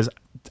 Because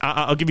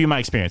I'll give you my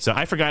experience. So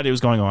I forgot it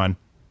was going on.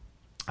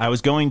 I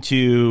was going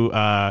to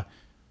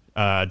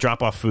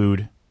drop off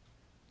food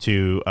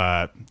to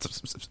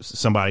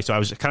somebody. So I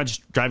was kind of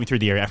just driving through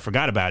the area. I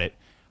forgot about it.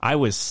 I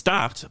was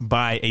stopped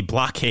by a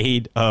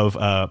blockade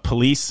of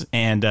police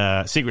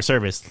and Secret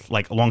Service,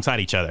 like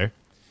alongside each other.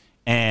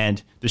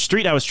 And the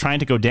street I was trying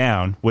to go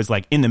down was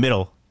like in the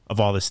middle of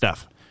all this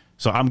stuff.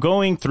 So I'm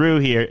going through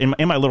here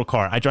in my little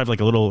car. I drive like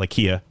a little like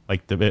Kia,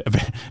 like the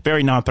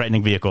very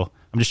non-threatening vehicle.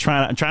 I'm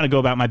trying to go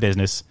about my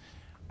business.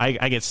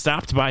 I get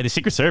stopped by the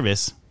Secret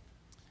Service,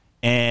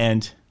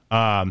 and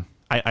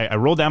I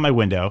roll down my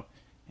window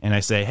and I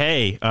say,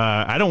 "Hey,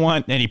 I don't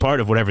want any part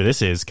of whatever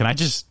this is. Can I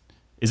just?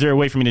 Is there a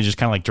way for me to just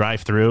kind of like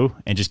drive through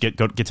and just get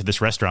to this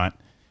restaurant?"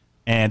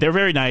 And they're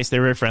very nice.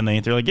 They're very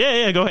friendly. They're like,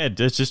 yeah, go ahead.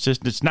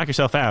 Just knock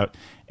yourself out.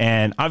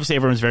 And obviously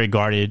everyone's very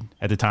guarded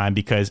at the time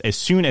because as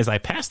soon as I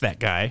passed that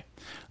guy,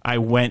 I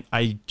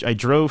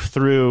drove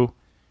through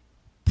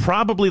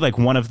probably like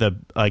one of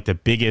the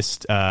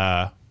biggest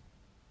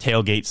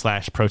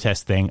tailgate /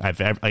 protest thing I've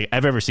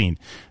ever seen.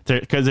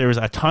 Because there was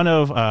a ton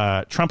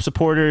of Trump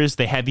supporters.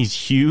 They had these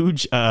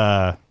huge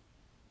vans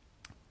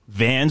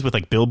with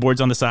like billboards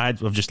on the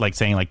side of just like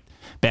saying like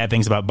bad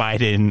things about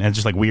Biden and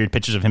just like weird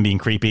pictures of him being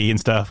creepy and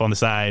stuff on the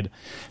side.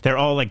 They're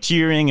all like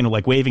cheering and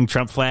like waving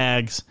Trump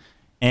flags.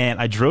 And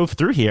I drove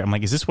through here. I'm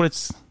like, is this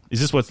what's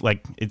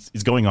like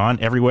it's going on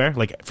everywhere?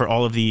 Like for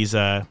all of these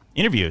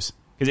interviews,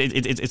 because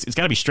it's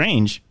got to be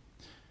strange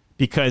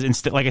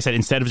because like I said,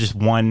 instead of just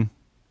one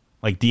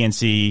like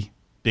DNC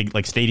big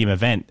like stadium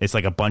event, it's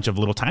like a bunch of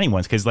little tiny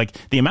ones. Because like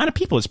the amount of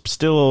people is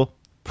still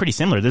pretty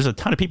similar. There's a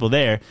ton of people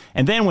there.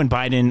 And then when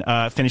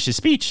Biden finished his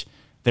speech,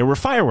 there were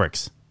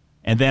fireworks.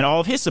 And then all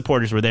of his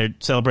supporters were there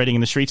celebrating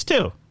in the streets,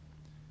 too.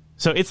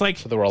 So it's like...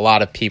 So there were a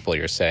lot of people,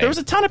 you're saying. There was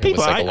a ton of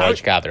people. It was like a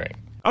large gathering.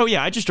 Oh,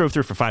 yeah. I just drove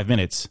through for 5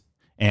 minutes.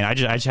 And I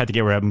just had to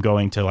get where I'm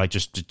going to, like,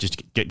 just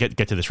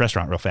get to this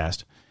restaurant real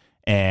fast.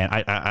 And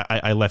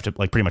I left it,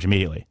 like, pretty much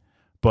immediately.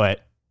 But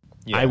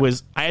yeah. I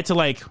was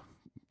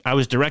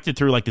directed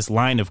through, like, this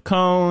line of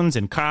cones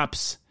and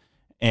cops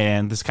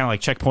and this kind of,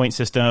 like, checkpoint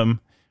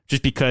system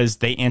just because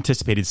they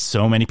anticipated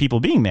so many people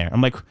being there.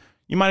 I'm like...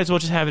 You might as well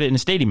just have it in a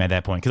stadium at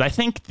that point. Because I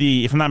think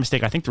if I'm not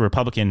mistaken, I think the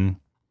Republican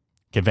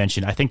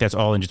convention, I think that's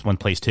all in just one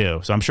place too.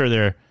 So I'm sure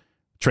they're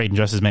trading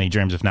just as many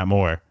germs, if not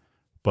more.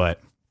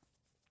 But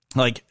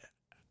like,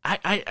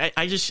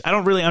 I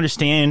don't really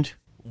understand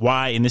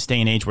why in this day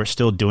and age we're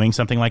still doing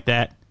something like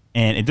that.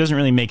 And it doesn't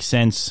really make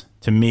sense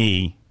to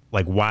me,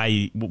 like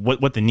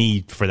what the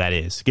need for that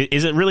is.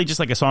 Is it really just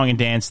like a song and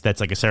dance that's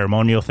like a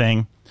ceremonial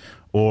thing?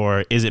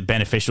 Or is it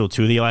beneficial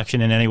to the election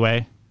in any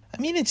way?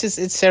 I mean, it's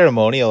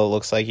ceremonial, it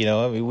looks like, you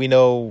know. I mean, we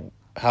know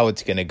how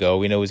it's going to go.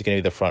 We know who's going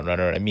to be the front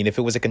runner. I mean, if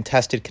it was a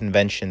contested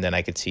convention, then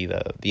I could see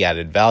the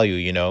added value,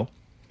 you know.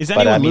 Is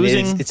But anyone I mean,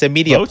 losing it's a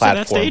media votes at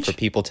that platform stage? for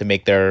people to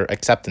make their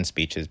acceptance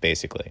speeches,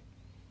 basically.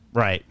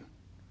 Right.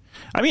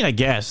 I mean, I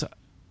guess.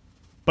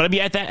 But I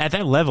mean, at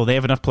that level, they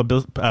have enough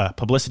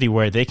publicity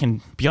where they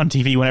can be on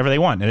TV whenever they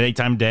want, at any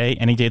time of day,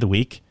 any day of the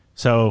week.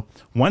 So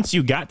once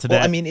you got to that,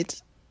 Well, I mean,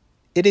 it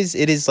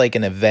is like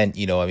an event,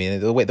 you know. I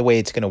mean, the way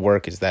it's going to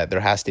work is that there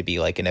has to be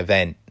like an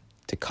event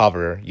to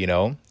cover, you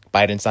know.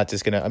 Biden's not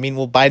just going to. I mean,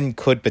 well, Biden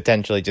could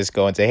potentially just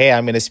go and say, "Hey,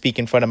 I'm going to speak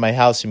in front of my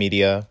House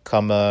media.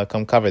 Come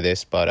cover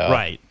this." But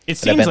right, it an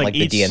seems event like like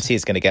the DNC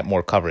is going to get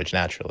more coverage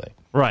naturally.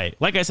 Right,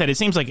 like I said, it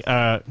seems like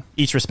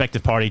each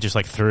respective party just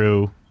like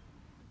threw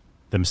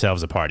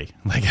themselves a party.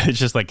 Like it's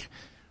just like,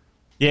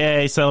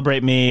 yay,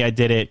 celebrate me, I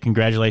did it,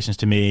 congratulations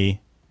to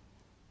me.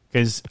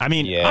 Because I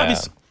mean,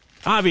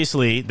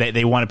 obviously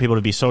they wanted people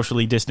to be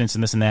socially distanced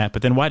and this and that,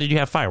 but then why did you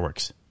have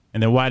fireworks?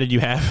 And then why did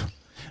you have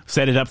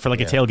set it up for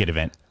like a tailgate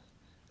event?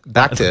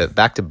 Back to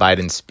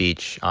Biden's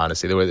speech.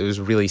 Honestly, there was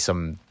really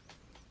some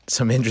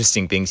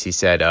interesting things he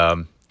said.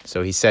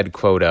 So he said,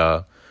 "quote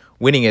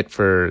Winning it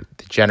for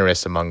the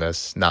generous among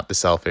us, not the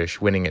selfish.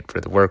 Winning it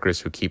for the workers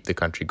who keep the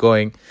country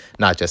going,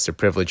 not just a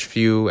privileged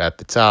few at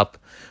the top.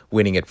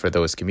 Winning it for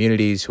those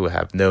communities who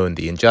have known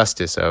the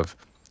injustice of,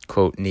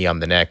 quote, knee on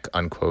the neck,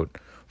 unquote.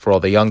 For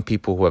all the young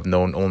people who have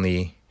known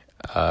only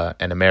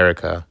an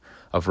America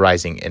of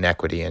rising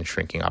inequity and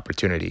shrinking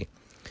opportunity."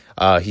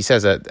 He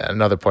says at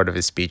another part of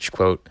his speech,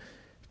 quote,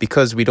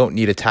 "Because we don't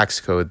need a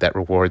tax code that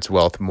rewards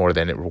wealth more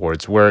than it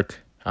rewards work.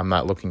 I'm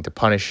not looking to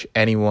punish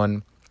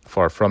anyone,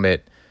 far from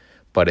it.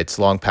 But it's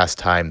long past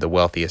time the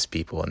wealthiest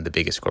people and the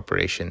biggest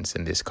corporations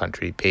in this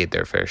country paid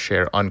their fair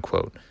share,"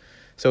 unquote.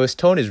 So his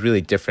tone is really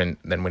different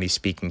than when he's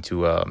speaking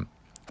to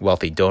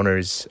wealthy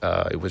donors.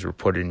 It was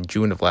reported in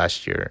June of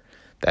last year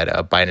that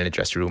Biden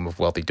addressed a room of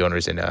wealthy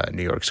donors in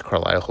New York's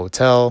Carlyle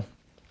Hotel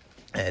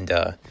and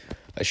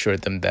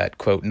assured them that,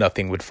 quote,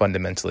 nothing would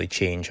fundamentally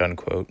change,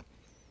 unquote.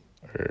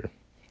 Or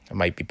I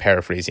might be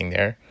paraphrasing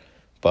there.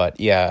 But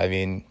yeah, I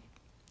mean,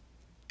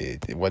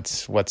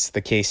 what's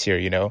the case here,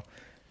 you know?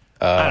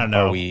 I don't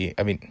know.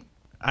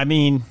 I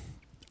mean,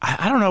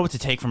 I don't know what to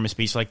take from a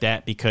speech like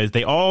that because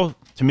they all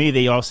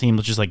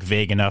seem just like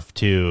vague enough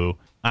to,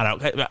 I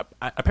don't know.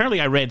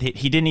 Apparently I read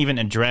he didn't even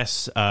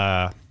address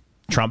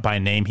Trump by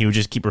name. He would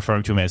just keep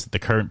referring to him as the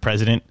current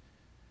president,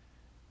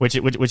 which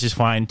is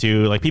fine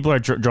too. Like people are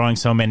drawing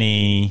so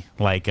many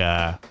like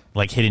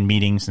hidden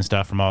meanings and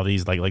stuff from all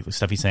these like the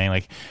stuff he's saying,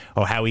 like,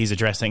 oh, how he's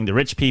addressing the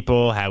rich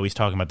people, how he's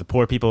talking about the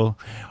poor people.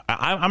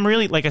 I'm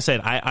really, like I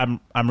said,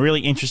 I'm really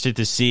interested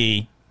to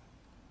see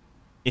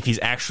if he's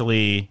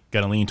actually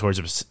going to lean towards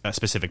a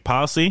specific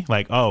policy,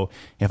 like, oh,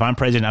 if I'm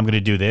president, I'm going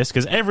to do this.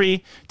 Because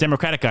every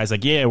Democratic guy's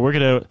like, yeah, we're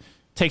going to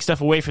take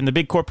stuff away from the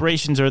big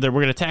corporations or that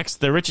we're going to tax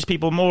the richest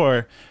people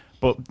more.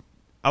 But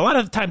a lot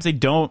of times they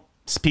don't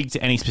speak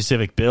to any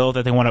specific bill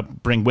that they want to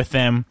bring with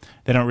them.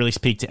 They don't really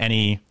speak to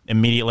any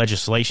immediate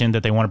legislation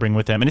that they want to bring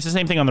with them. And it's the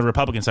same thing on the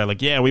Republican side.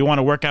 Like, yeah, we want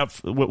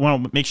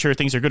to make sure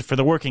things are good for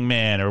the working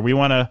man, or we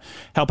want to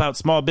help out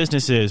small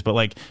businesses. But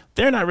like,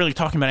 they're not really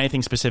talking about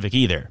anything specific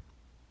either.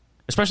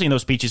 Especially in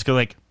those speeches, because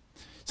like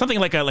something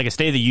like a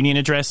State of the Union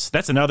address,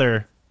 that's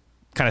another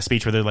kind of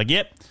speech where they're like,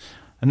 "Yep,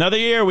 another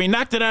year, we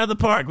knocked it out of the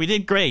park. We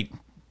did great,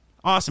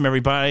 awesome,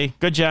 everybody,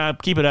 good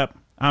job, keep it up.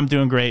 I'm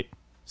doing great.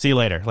 See you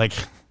later." Like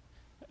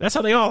that's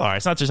how they all are.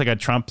 It's not just like a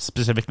Trump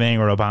specific thing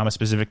or Obama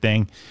specific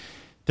thing.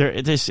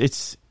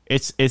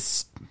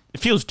 It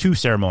feels too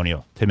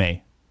ceremonial to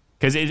me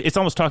because it's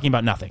almost talking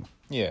about nothing.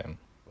 Yeah.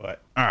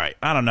 But all right,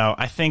 I don't know.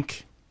 I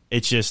think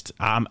it's just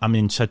I'm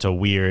in such a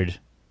weird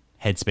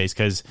headspace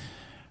because,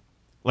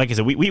 like I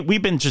said,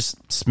 we've been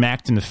just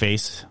smacked in the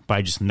face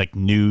by just like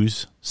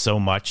news so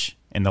much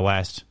in the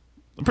last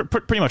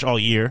pretty much all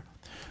year,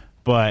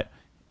 but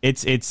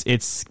it's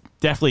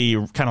definitely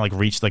kind of like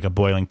reached like a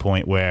boiling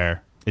point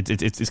where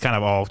it's kind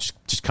of all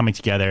just coming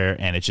together,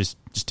 and it's just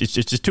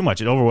too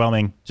much. It's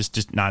overwhelming,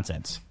 just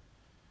nonsense.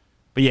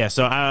 But yeah,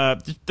 so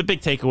the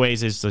big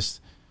takeaways is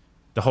just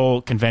the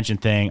whole convention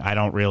thing. I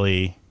don't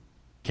really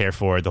care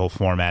for the whole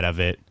format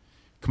of it.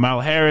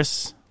 Kamala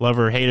Harris, love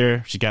her, hate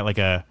her. She got like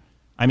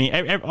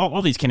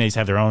all these candidates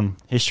have their own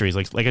histories.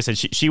 Like I said,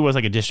 she was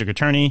like a district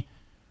attorney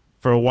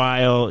for a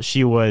while.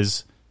 She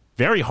was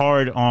very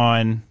hard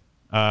on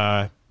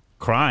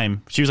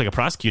crime. She was like a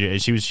prosecutor,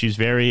 and she was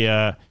very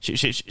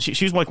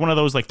she was like one of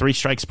those like three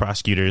strikes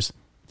prosecutors,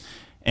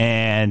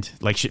 and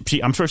like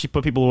she I'm sure she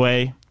put people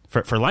away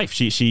for life.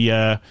 She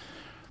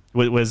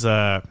was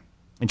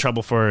in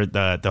trouble for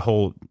the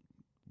whole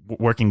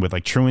working with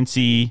like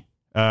truancy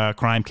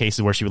crime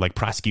cases where she would like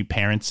prosecute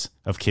parents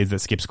of kids that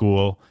skip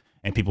school,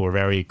 and people were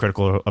very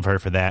critical of her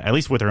for that, at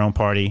least with her own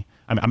party.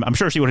 I'm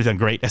sure she would have done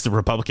great as a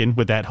Republican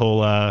with that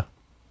whole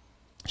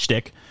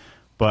shtick,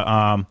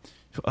 but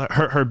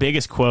her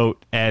biggest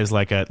quote as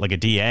like a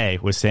DA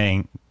was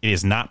saying it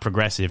is not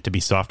progressive to be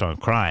soft on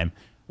crime,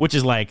 which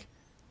is like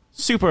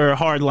super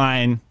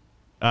hardline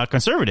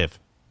conservative,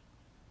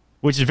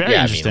 which is very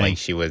interesting. I mean, like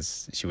she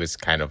was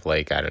kind of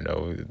like, I don't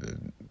know,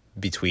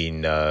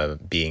 between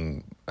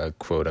being a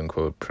quote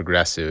unquote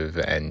progressive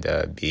and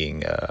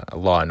being a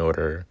law and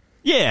order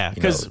Yeah,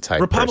 because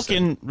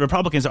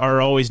Republicans are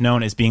always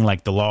known as being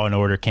like the law and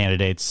order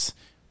candidates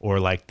or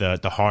like the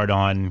hard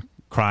on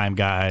crime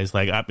guys.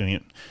 Like, I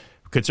mean,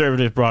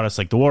 conservatives brought us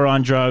like the war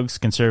on drugs.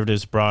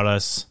 Conservatives brought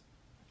us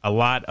a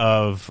lot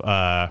of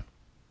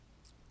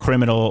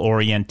criminal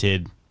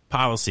oriented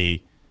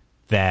policy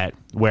that,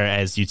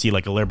 whereas you'd see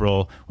like a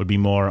liberal would be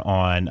more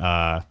on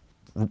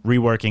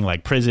reworking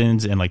like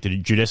prisons and like the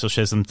judicial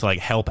system to like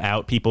help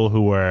out people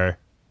who were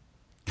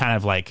kind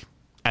of like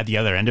at the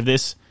other end of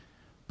this.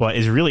 But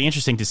it's really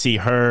interesting to see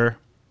her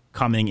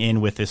coming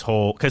in with this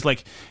whole, because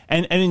like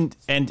and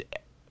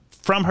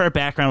from her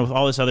background with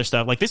all this other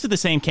stuff, like this is the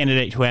same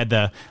candidate who had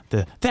the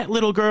 "that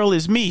little girl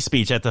is me"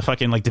 speech at the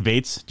fucking like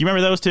debates. Do you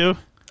remember those two?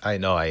 I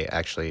know. I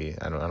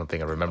don't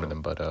think I remember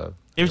them, but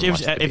it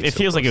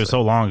feels like it was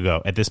so long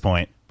ago at this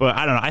point. But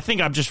I don't know. I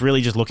think I'm just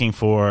really just looking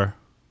for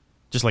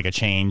just like a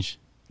change.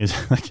 Is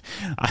like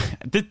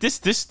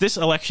this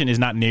election is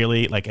not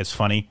nearly like as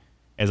funny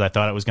as I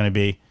thought it was going to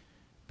be,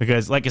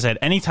 because like I said,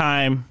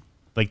 anytime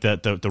like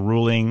the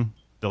ruling,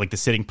 the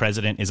sitting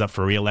president is up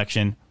for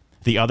re-election,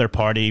 the other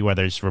party,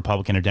 whether it's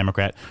Republican or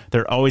Democrat,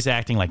 they're always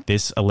acting like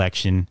this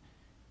election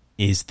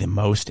is the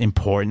most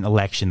important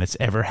election that's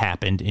ever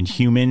happened in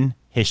human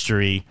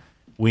history.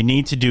 We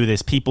need to do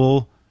this,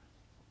 people.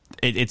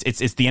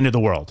 It's the end of the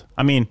world.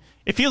 I mean,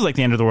 it feels like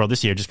the end of the world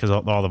this year just because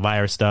of all the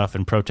virus stuff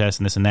and protests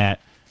and this and that.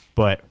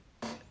 But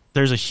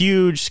there's a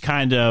huge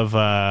kind of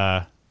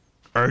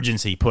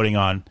urgency putting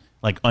on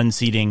like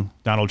unseating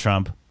Donald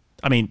Trump.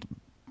 I mean,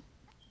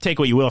 take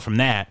what you will from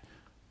that,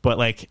 but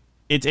like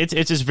it's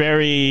just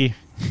very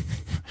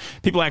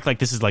people act like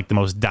this is like the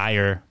most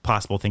dire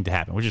possible thing to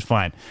happen, which is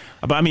fine.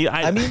 But I mean,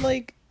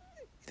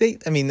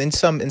 in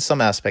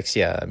some aspects,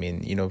 yeah. I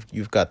mean, you know,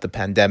 you've got the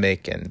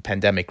pandemic and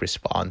pandemic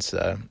response.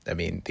 I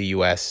mean, the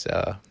U.S.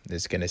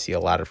 Is going to see a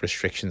lot of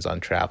restrictions on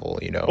travel.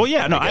 You know, well,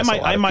 yeah, no,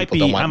 I might be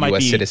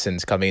U.S.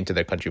 citizens coming into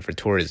their country for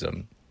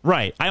tourism.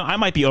 Right, I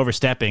might be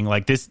overstepping.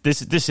 Like this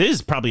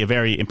is probably a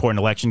very important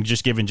election,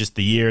 just given just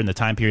the year and the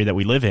time period that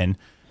we live in.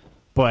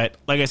 But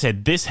like I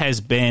said, this has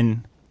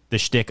been the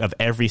shtick of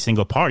every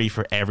single party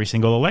for every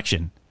single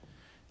election.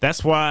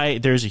 That's why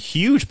there's a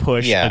huge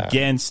push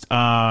against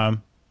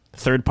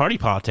third-party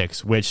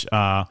politics, which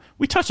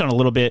we touched on a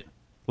little bit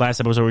last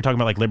episode. We were talking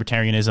about like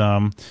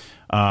libertarianism.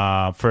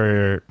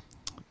 For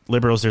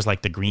liberals, there's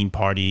like the Green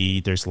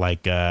Party. There's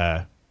like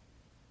there's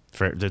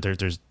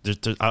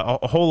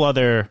a whole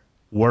other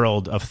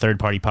world of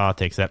third-party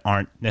politics that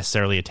aren't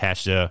necessarily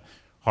attached to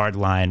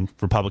hardline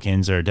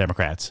Republicans or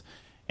Democrats.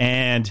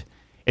 And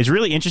it's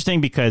really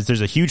interesting because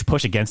there's a huge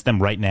push against them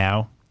right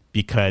now,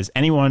 because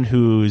anyone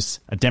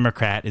who's a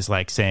Democrat is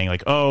like saying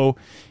like, oh,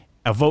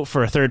 a vote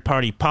for a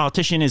third-party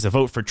politician is a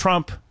vote for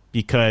Trump,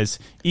 because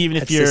even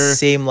if you're... It's the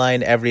same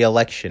line every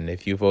election.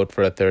 If you vote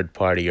for a third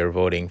party, you're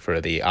voting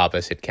for the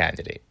opposite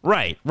candidate.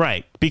 Right.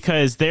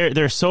 Because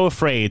they're so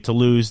afraid to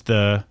lose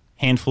the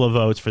handful of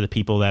votes for the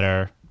people that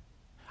are...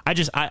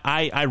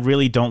 I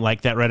really don't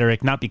like that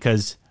rhetoric, not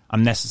because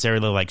I'm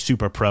necessarily like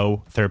super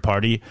pro third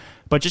party,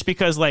 but just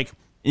because like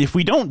if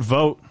we don't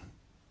vote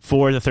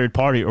for the third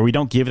party or we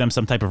don't give them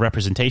some type of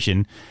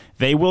representation,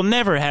 they will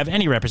never have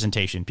any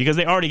representation, because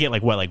they already get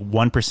like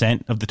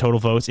 1% of the total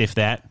votes, if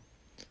that.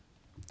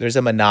 There's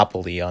a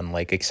monopoly on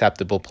like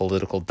acceptable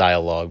political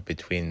dialogue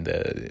between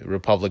the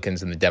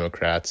Republicans and the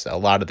Democrats. A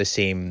lot of the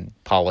same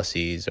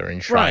policies are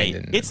enshrined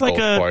in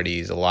both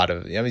parties. A lot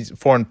of, I mean,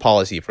 foreign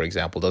policy, for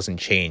example, doesn't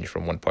change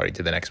from one party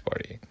to the next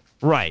party.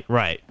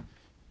 Right.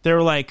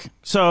 They're like,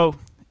 so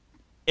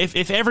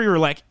if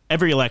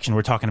every election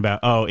we're talking about,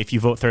 oh, if you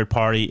vote third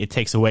party, it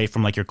takes away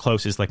from like your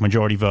closest like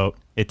majority vote.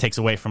 It takes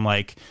away from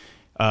like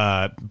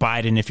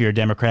Biden if you're a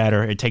Democrat,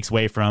 or it takes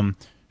away from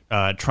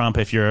Trump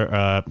if you're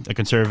a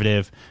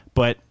conservative.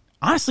 But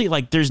honestly,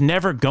 like there's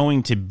never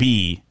going to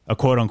be a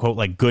quote unquote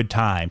like good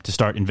time to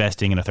start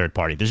investing in a third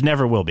party. There's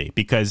never will be,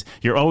 because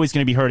you're always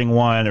going to be hurting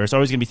one, or it's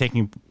always going to be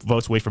taking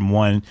votes away from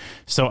one.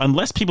 So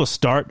unless people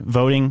start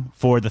voting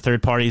for the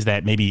third parties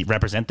that maybe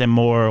represent them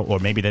more, or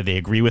maybe that they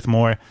agree with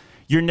more,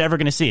 you're never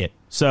going to see it.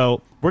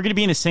 So we're going to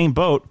be in the same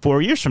boat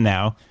 4 years from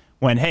now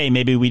when, hey,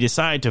 maybe we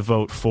decide to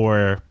vote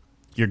for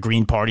your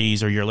Green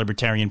parties or your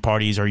Libertarian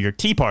parties or your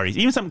Tea parties,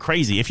 even something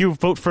crazy. If you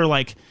vote for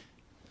like,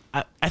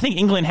 I think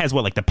England has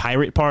what, like the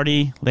Pirate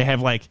Party. They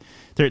have like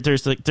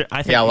there's like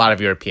I think a lot of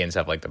Europeans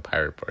have like the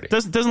Pirate Party.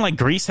 Doesn't like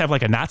Greece have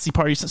like a Nazi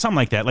party, something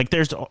like that? Like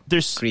there's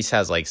Greece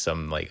has like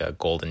some like a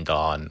Golden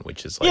Dawn,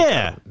 which is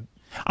like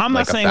I'm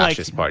not saying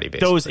like party,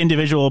 those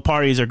individual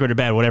parties are good or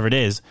bad, whatever it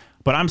is.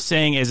 But I'm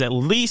saying is at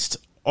least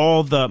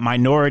all the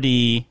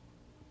minority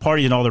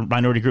parties and all the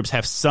minority groups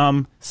have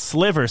some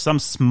sliver, some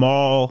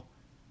small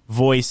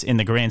voice in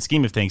the grand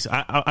scheme of things.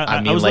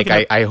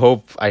 I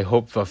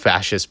hope a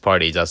fascist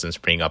party doesn't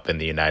spring up in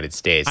the United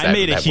States. I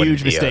made a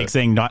huge mistake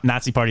saying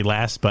Nazi party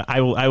last, but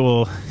I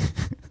will.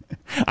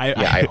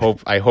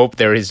 I hope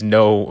there is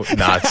no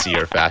Nazi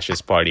or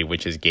fascist party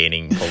which is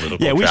gaining political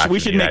traction. We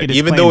should make a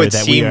disclaimer even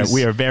though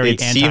we are very it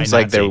seems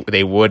like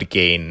they would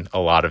gain a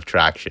lot of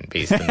traction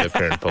based on the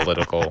current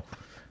political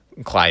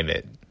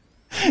climate.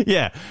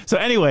 Yeah. So,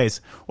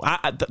 anyways,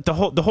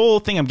 the whole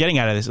thing I'm getting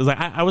out of this is like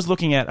I was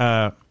looking at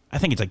I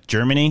think it's like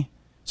Germany.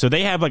 So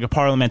they have like a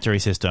parliamentary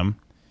system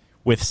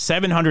with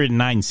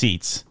 709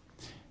 seats,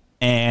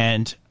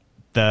 and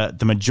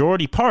the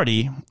majority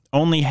party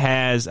only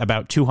has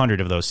about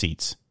 200 of those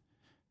seats.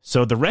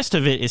 So the rest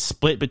of it is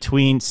split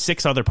between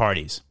 6 other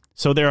parties.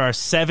 So there are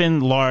 7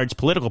 large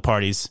political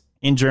parties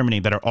in Germany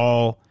that are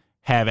all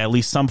have at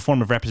least some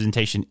form of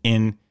representation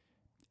in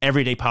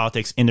everyday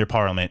politics in their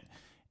parliament.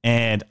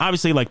 And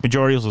obviously, like,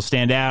 majorities will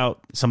stand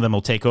out. Some of them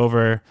will take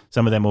over.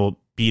 Some of them will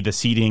be the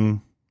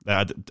sitting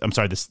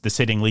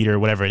leader,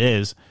 whatever it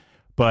is.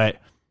 But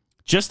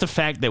just the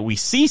fact that we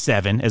see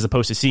 7 as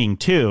opposed to seeing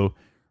 2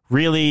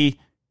 really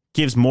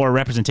gives more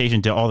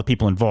representation to all the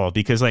people involved.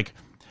 Because, like,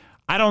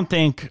 I don't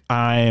think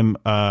I'm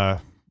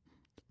a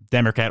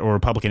Democrat or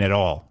Republican at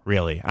all,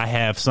 really. I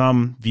have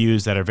some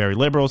views that are very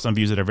liberal, some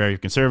views that are very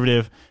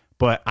conservative,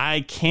 but I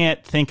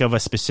can't think of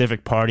a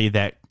specific party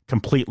that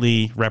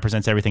completely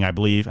represents everything I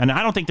believe. And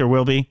I don't think there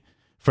will be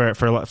for a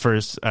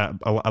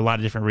lot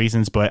of different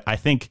reasons, but I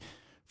think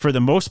for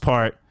the most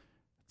part,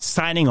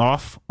 signing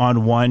off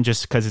on one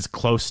just because it's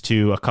close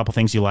to a couple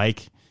things you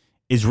like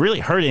is really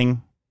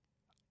hurting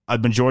a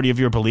majority of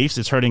your beliefs.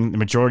 It's hurting the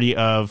majority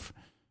of,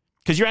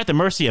 because you're at the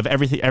mercy of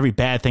every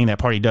bad thing that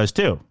party does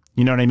too.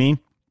 You know what I mean?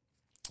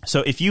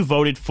 So if you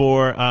voted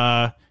for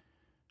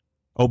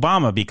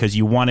Obama because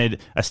you wanted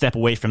a step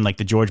away from like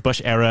the George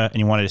Bush era and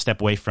you wanted to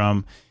step away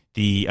from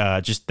the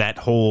just that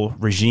whole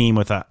regime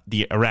with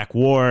the Iraq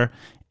War,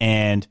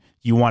 and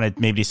you wanted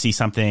maybe to see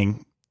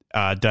something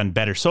done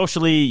better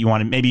socially,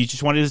 maybe you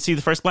just wanted to see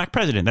the first black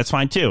president, that's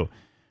fine too.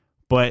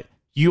 But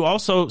you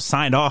also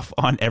signed off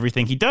on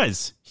everything he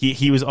does.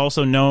 He was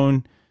also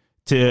known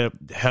to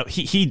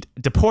he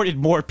deported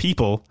more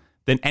people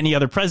than any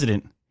other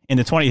president in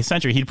the 20th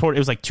century. It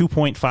was like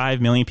 2.5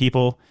 million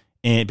people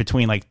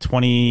between like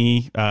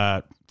 2015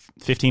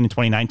 and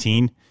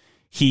 2019.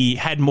 He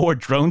had more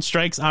drone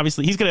strikes.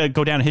 Obviously, he's going to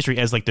go down in history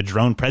as like the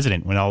drone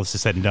president when all this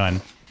is said and done.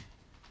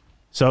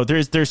 So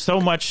there's so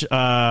much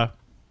that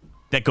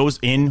goes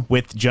in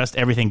with just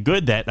everything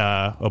good that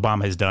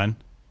Obama has done.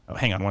 Oh,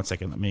 hang on one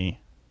second.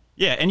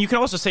 Yeah, and you can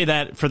also say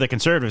that for the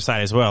conservative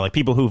side as well. Like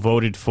people who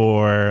voted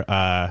for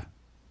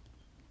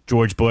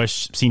George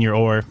Bush Sr.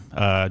 or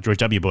George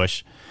W.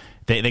 Bush,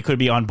 they could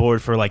be on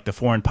board for like the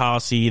foreign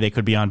policy. They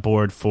could be on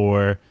board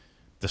for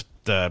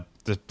the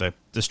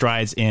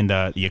strides in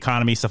the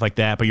economy, stuff like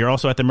that. But you're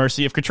also at the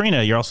mercy of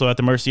Katrina. You're also at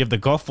the mercy of the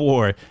Gulf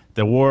War,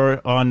 the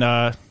war on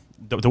the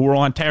war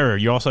on terror.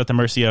 You're also at the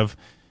mercy of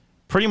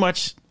pretty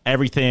much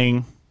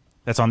everything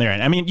that's on there.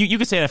 And I mean, you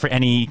could say that for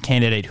any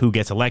candidate who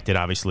gets elected,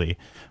 obviously.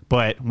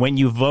 But when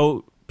you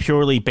vote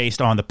purely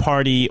based on the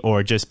party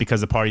or just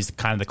because the party's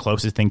kind of the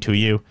closest thing to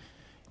you,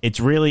 it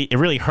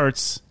really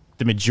hurts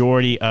the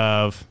majority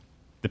of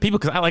the people.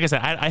 Because, like I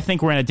said, I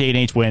think we're in a day and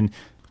age when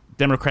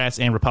Democrats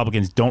and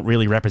Republicans don't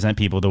really represent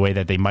people the way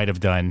that they might have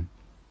done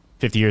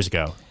 50 years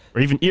ago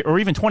or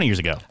even 20 years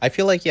ago. I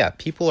feel like, yeah,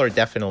 people are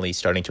definitely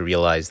starting to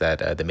realize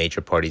that the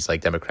major parties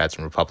like Democrats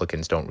and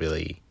Republicans don't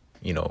really,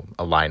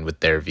 align with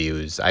their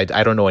views. I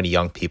don't know any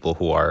young people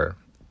who are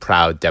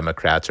proud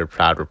Democrats or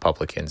proud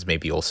Republicans.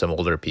 Maybe some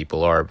older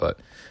people are, but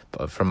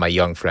from my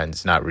young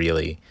friends, not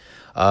really.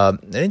 An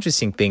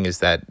interesting thing is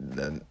that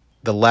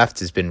the left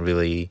has been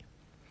really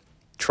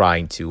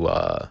trying to,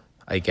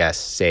 I guess,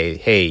 say,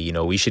 hey,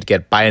 we should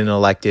get Biden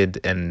elected.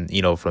 And,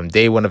 from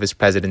day one of his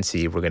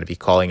presidency, we're going to be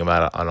calling him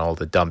out on all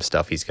the dumb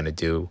stuff he's going to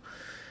do.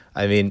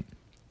 I mean,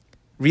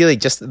 really,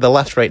 just the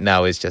left right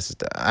now is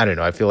just, I don't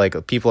know. I feel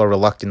like people are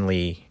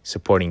reluctantly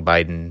supporting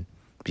Biden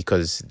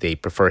because they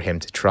prefer him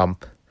to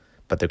Trump,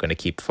 but they're going to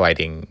keep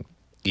fighting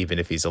even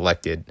if he's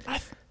elected.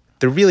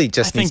 There really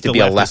just needs to be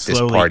a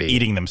leftist party.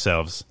 Eating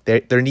themselves.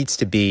 There needs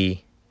to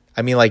be,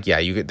 I mean, like,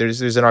 yeah,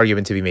 there's an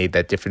argument to be made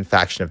that different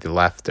faction of the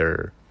left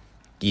are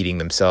eating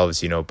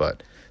themselves,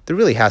 but there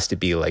really has to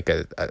be like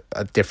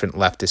a different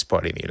leftist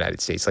party in the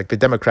United States. Like the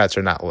Democrats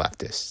are not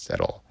leftists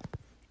at all.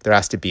 There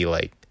has to be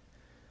like,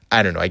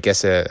 I don't know, I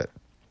guess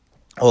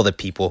all the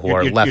people who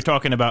are left. You're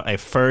talking about a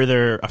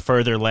further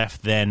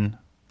left than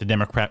the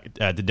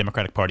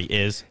Democratic Party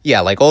is. Yeah,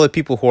 like all the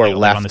people who are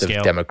left of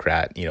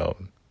Democrat,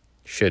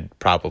 should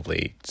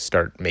probably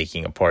start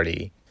making a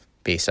party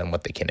based on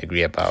what they can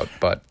agree about.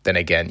 But then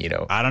again,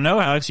 I don't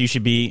know, Alex. You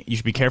should be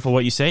careful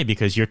what you say,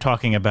 because you're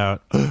talking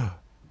about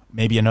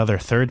maybe another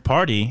third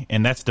party,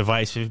 and that's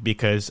divisive.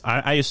 Because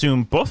I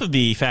assume both of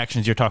the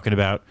factions you're talking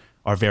about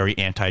are very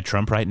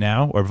anti-Trump right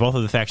now, or both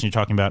of the factions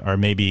you're talking about are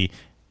maybe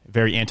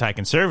very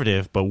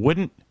anti-conservative. But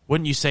wouldn't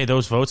you say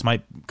those votes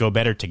might go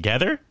better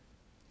together?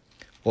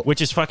 Well,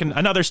 which is fucking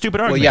another stupid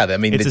argument. Well, yeah, I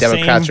mean, the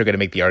Democrats are going to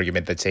make the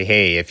argument that say,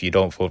 hey, if you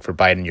don't vote for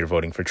Biden, you're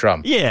voting for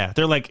Trump. Yeah,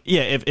 they're like,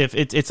 yeah, if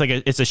it's like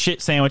it's a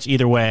shit sandwich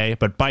either way,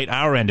 but bite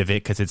our end of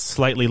it because it's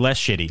slightly less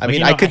shitty. I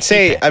mean,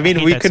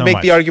 we could make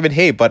the argument,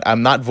 hey, but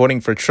I'm not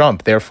voting for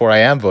Trump, therefore I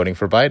am voting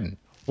for Biden.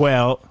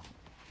 Well,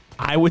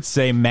 I would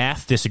say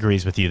math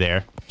disagrees with you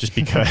there, just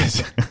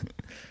because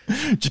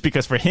just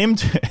because for him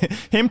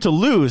to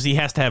lose, he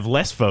has to have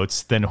less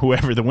votes than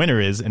whoever the winner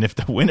is, and if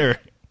the winner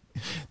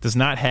does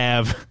not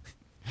have,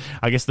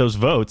 I guess, those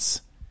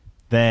votes,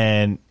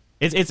 then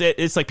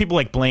it's like people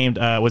like blamed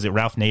was it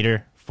Ralph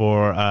Nader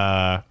for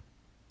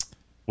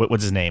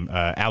what's his name,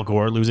 Al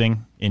Gore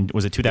losing in,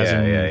 was it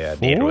 2004? Yeah.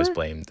 Nader was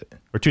blamed,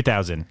 or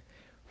 2000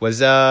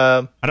 was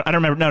I don't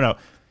remember. No.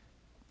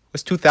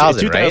 was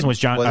 2000, 2000 right? was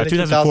John. Wasn't it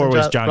 2004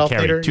 was John Ralph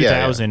Kerry. Nader?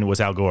 2000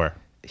 was Al Gore.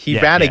 He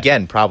ran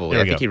again, There probably.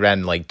 we I think go. he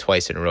ran like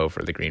twice in a row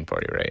for the Green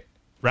Party, right?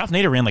 Ralph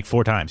Nader ran like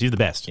 4 times. He's the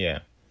best. Yeah.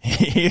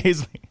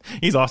 he's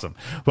awesome.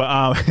 But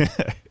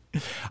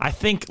I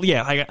think,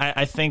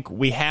 I think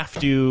we have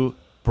to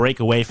break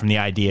away from the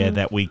idea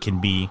that we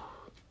can be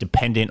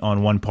dependent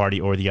on one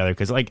party or the other,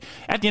 because like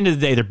at the end of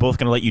the day, they're both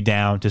going to let you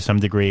down to some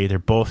degree. They're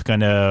both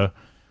going to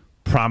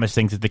promise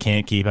things that they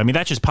can't keep. I mean,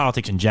 that's just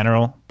politics in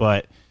general,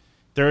 but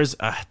there's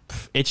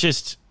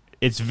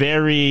it's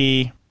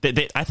very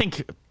I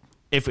think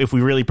if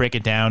we really break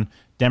it down,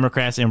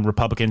 Democrats and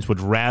Republicans would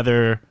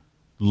rather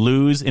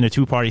lose in a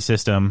two-party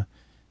system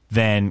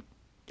than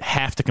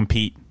have to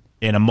compete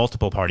in a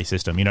multiple-party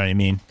system. You know what I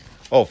mean?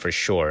 Oh, for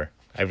sure.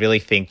 I really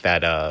think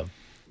that,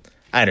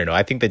 I don't know.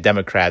 I think the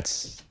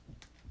Democrats,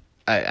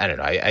 I don't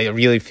know. I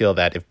really feel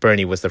that if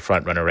Bernie was the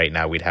front runner right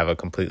now, we'd have a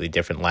completely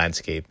different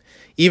landscape.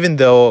 Even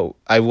though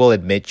I will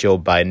admit Joe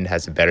Biden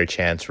has a better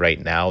chance right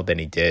now than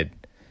he did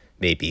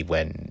maybe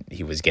when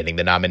he was getting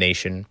the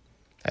nomination.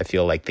 I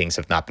feel like things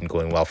have not been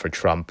going well for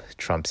Trump.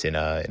 Trump's in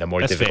a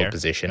more difficult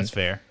position. That's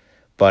fair.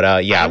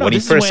 But yeah, when he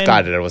first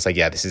got it, I when was like,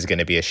 yeah, this is going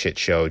to be a shit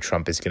show.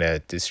 Trump is going to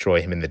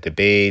destroy him in the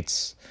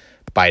debates.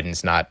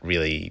 Biden's not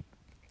really,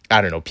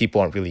 I don't know,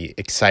 people aren't really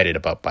excited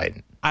about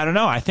Biden. I don't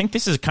know. I think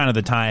this is kind of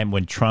the time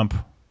when Trump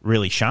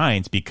really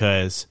shines,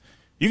 because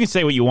you can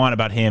say what you want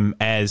about him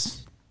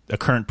as a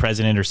current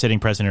president or sitting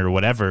president or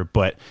whatever,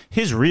 but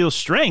his real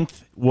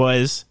strength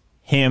was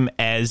him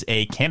as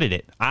a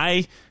candidate.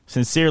 I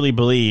sincerely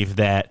believe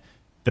that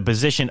the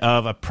position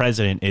of a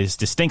president is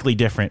distinctly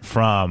different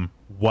from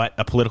what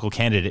a political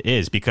candidate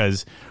is,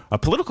 because a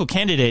political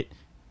candidate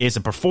is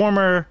a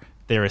performer,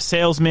 they're a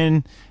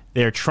salesman,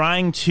 they're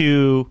trying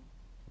to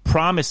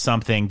promise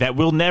something that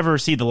will never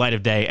see the light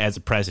of day as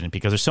a president,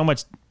 because there's so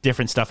much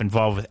different stuff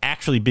involved with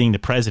actually being the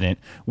president.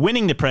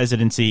 Winning the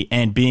presidency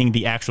and being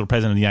the actual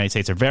president of the United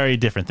States are very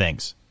different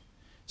things.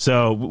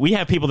 So we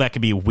have people that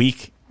could be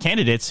weak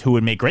candidates who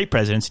would make great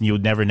presidents, and you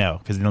would never know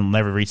because they'll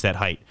never reach that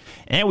height.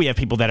 And we have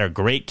people that are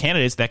great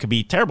candidates that could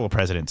be terrible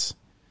presidents.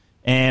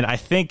 And I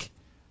think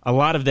a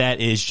lot of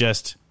that is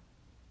just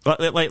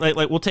like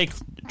we'll take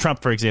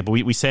Trump, for example.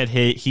 We said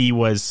he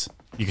was,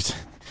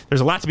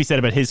 there's a lot to be said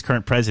about his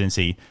current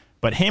presidency,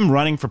 but him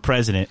running for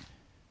president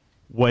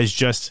was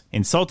just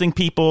insulting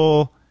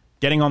people,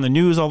 getting on the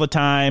news all the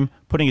time,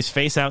 putting his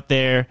face out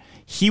there.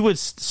 He would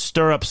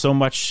stir up so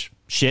much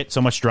shit,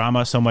 so much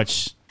drama, so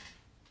much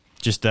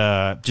just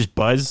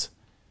buzz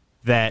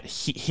that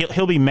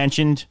he'll be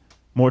mentioned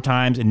more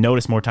times and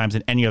noticed more times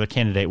than any other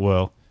candidate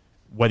will,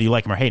 whether you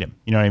like him or hate him.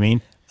 You know what I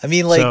mean? I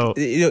mean, like, so,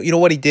 you know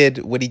what he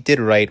did? What he did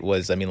right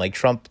was, I mean, like,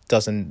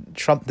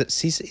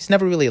 he's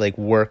never really, like,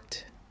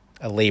 worked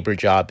a labor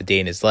job a day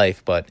in his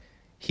life, but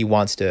he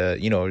wants to,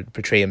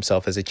 portray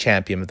himself as a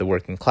champion of the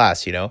working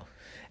class,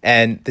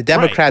 And the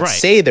Democrats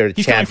say they're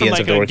champions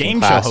of the working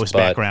class. He's coming from, like, a game show host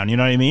background, you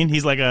know what I mean?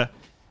 He's like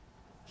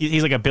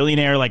a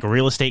billionaire, like a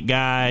real estate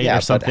guy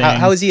or something. But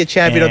how is he a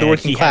champion of the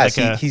working class?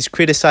 He's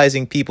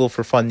criticizing people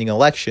for funding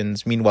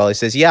elections. Meanwhile, he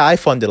says, yeah, I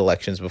funded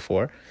elections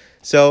before.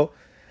 So...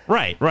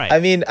 Right. I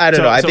mean, I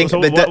don't know. I think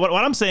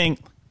what I'm saying,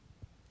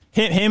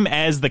 him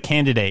as the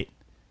candidate,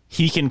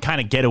 he can kind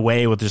of get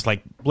away with just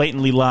like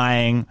blatantly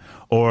lying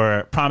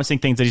or promising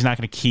things that he's not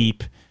going to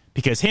keep,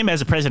 because him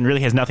as a president really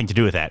has nothing to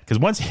do with that. Because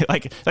once,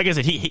 like I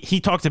said, he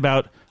talked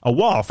about a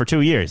wall for 2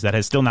 years that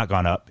has still not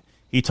gone up.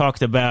 He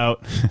talked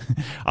about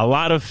a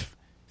lot of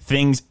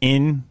things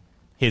in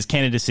his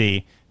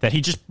candidacy that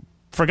he just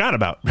forgot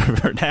about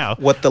now.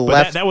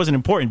 That wasn't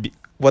important.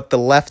 What the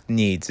left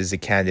needs is a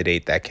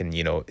candidate that can,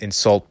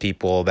 insult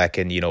people, that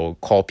can,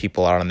 call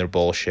people out on their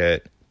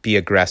bullshit, be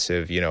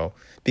aggressive,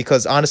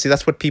 because honestly,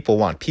 that's what people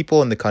want.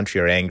 People in the country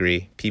are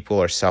angry.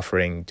 People are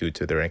suffering due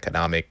to their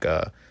economic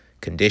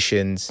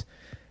conditions,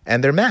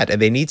 and they're mad,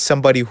 and they need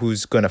somebody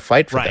who's going to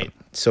fight for them.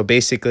 So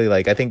basically,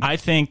 like, I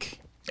think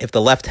if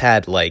the left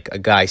had like a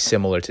guy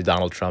similar to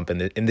Donald Trump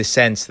in the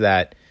sense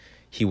that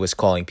he was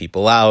calling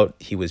people out,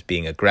 he was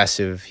being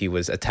aggressive, he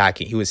was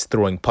attacking, he was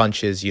throwing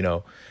punches,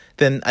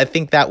 then I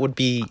think that would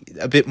be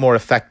a bit more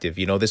effective.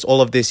 There's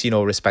all of this,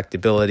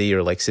 respectability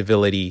or like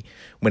civility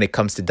when it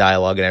comes to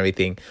dialogue and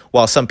everything.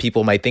 While some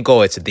people might think,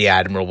 oh, it's the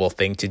admirable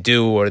thing to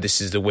do, or this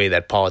is the way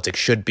that politics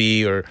should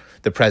be, or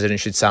the president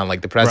should sound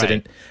like the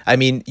president. Right. I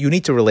mean, you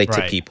need to relate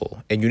to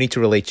people, and you need to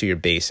relate to your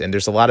base. And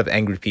there's a lot of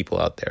angry people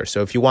out there.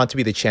 So if you want to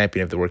be the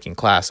champion of the working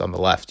class on the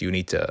left, you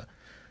need to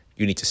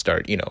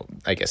start,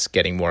 I guess,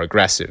 getting more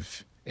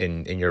aggressive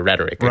in your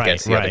rhetoric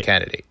against the other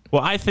candidate.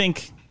 Well, I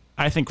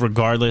think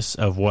regardless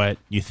of what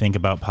you think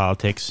about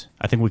politics,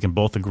 I think we can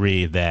both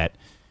agree that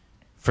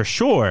for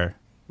sure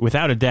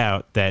without a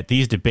doubt that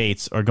these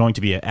debates are going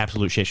to be an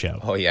absolute shit show.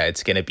 Oh yeah,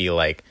 it's going to be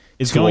like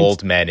It's two going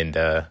old men in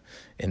the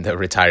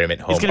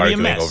retirement home gonna be a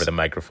arguing mess. over the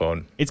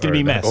microphone. It's gonna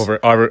be a mess. Arguing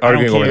over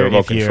the care remote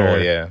if control.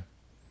 you're- Yeah.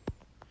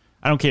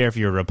 I don't care if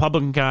you're a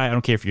Republican guy. I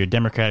don't care if you're a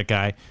Democratic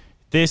guy.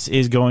 This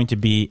is going to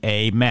be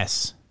a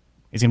mess.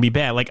 It's going to be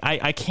bad. Like,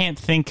 I can't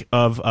think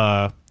of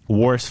a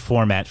worse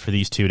format for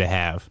these two to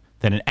have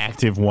than an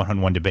active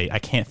one-on-one debate. I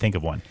can't think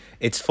of one.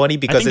 It's funny I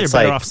because think it's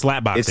they're better like off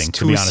slapboxing, it's to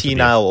two be honest with you.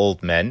 senile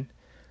old men,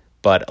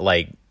 but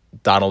like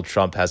Donald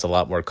Trump has a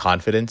lot more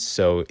confidence,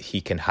 so he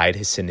can hide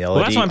his senility.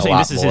 Well, that's what I'm a saying. lot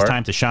This is his more.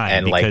 time to shine.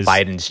 And because,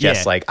 like Biden's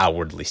just yeah, like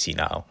outwardly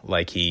senile.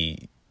 Like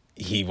he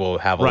will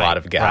have a Right, lot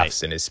of gaffes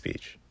right. in his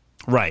speech.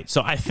 right.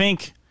 So I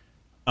think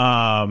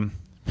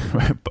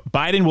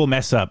Biden will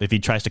mess up if he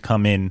tries to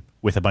come in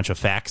with a bunch of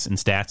facts and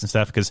stats and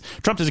stuff, because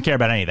Trump doesn't care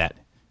about any of that.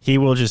 He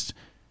will just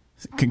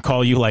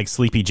call you like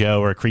Sleepy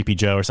Joe or Creepy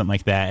Joe or something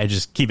like that and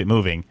just keep it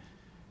moving.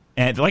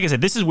 And like I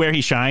said, this is where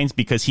he shines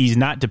because he's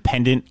not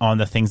dependent on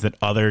the things that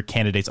other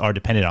candidates are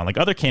dependent on. Like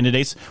other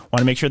candidates want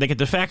to make sure they get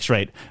the facts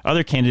right.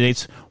 Other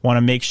candidates want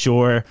to make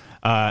sure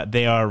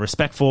they are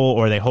respectful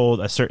or they hold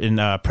a certain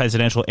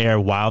presidential air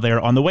while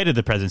they're on the way to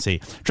the presidency.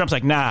 Trump's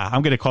like, nah,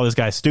 I'm going to call this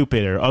guy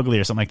stupid or ugly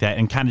or something like that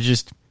and kind of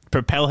just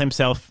propel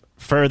himself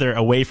further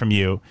away from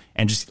you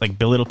and just like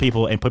belittle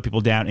people and put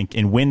people down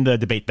and win the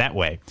debate that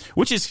way,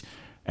 which is,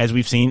 as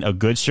we've seen, a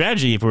good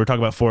strategy if we were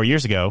talking about 4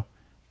 years ago.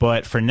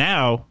 But for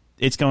now,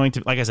 it's going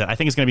to, like I said, I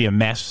think it's going to be a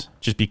mess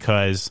just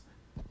because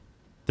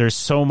there's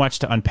so much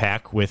to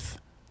unpack with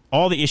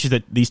all the issues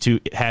that these two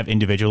have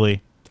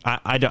individually.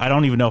 I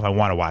don't even know if I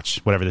want to watch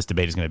whatever this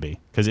debate is going to be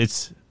because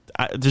there's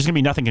going to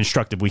be nothing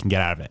constructive we can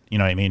get out of it. You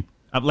know what I mean?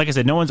 Like I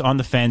said, no one's on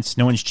the fence.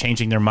 No one's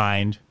changing their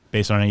mind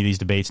based on any of these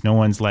debates. No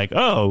one's like,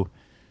 oh,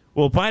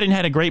 well, Biden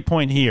had a great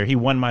point here. He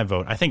won my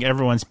vote. I think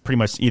everyone's pretty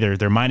much either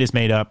their mind is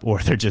made up or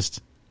they're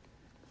just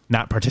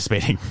not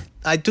participating.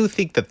 I do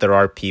think that there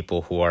are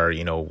people who are,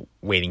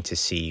 waiting to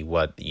see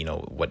what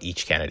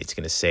each candidate's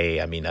going to say.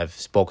 I mean, I've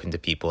spoken to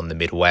people in the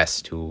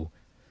Midwest who,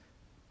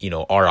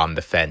 are on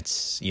the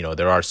fence.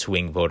 There are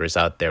swing voters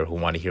out there who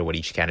want to hear what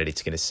each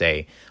candidate's going to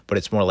say. But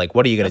it's more like,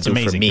 what are you going to do for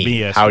amazing. To me?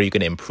 be a- How are you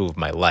going to improve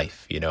my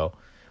life?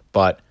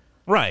 But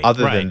Right.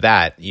 other right. than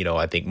that,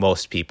 I think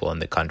most people in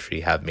the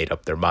country have made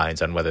up their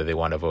minds on whether they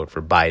want to vote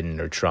for Biden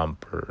or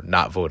Trump or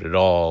not vote at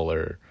all.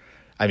 Or,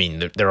 I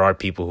mean, there are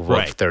people who vote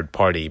Right. for third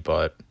party,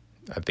 but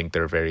I think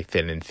they're very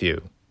thin and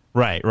few.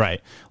 Right.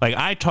 Like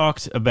I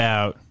talked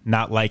about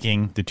not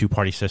liking the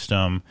two-party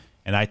system,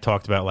 and I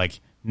talked about like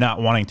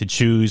not wanting to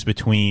choose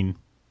between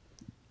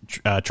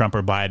Trump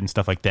or Biden,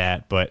 stuff like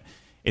that. But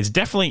it's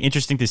definitely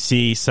interesting to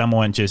see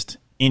someone just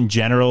in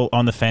general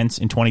on the fence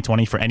in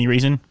 2020 for any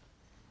reason.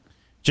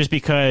 Just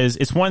because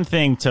it's one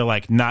thing to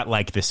like not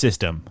like the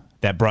system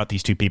that brought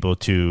these two people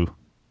to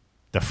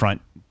the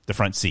front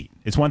seat.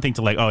 It's one thing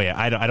to like, oh yeah,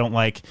 I don't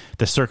like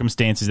the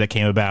circumstances that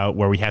came about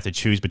where we have to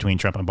choose between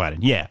Trump and Biden.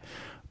 Yeah,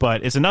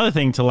 but it's another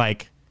thing to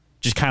like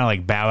just kind of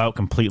like bow out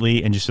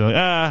completely and just like,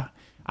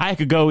 I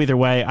could go either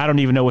way. I don't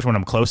even know which one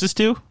I'm closest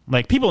to.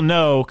 Like people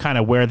know kind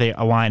of where they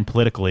align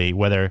politically,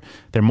 whether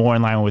they're more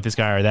in line with this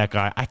guy or that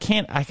guy.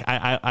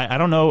 I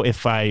don't know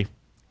if I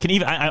can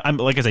even. I'm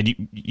like I said,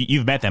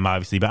 you've met them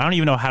obviously, but I don't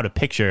even know how to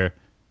picture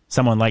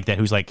someone like that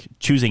who's like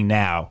choosing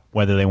now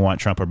whether they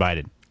want Trump or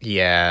Biden.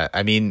 Yeah,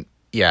 I mean,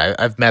 yeah,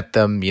 I've met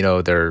them.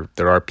 There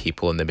are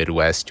people in the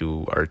Midwest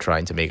who are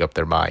trying to make up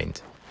their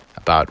mind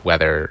about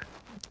whether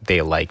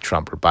they like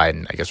Trump or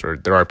Biden. I guess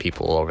there are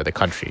people all over the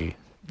country.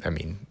 I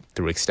mean,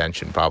 through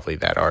extension, probably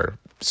that are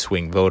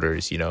swing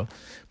voters.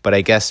 But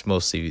I guess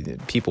mostly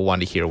people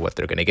want to hear what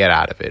they're going to get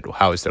out of it.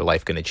 How is their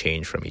life going to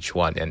change from each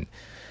one? And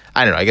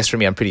I don't know. I guess for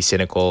me, I'm pretty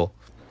cynical.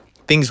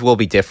 Things will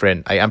be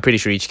different. I'm pretty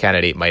sure each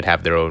candidate might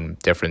have their own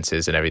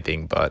differences and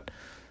everything, but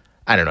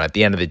I don't know. At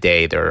the end of the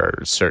day, there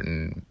are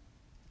certain,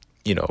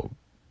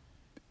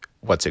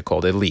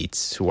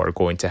 elites who are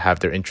going to have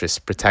their interests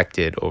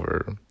protected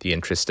over the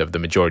interest of the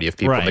majority of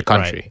people in the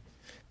country,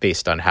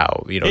 based on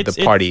how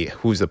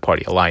who's the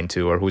party aligned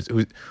to, or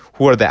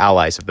who are the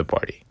allies of the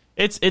party.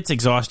 It's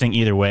exhausting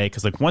either way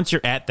because like once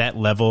you're at that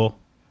level,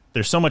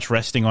 there's so much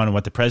resting on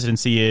what the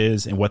presidency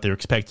is and what they're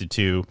expected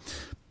to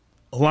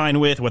align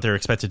with, what they're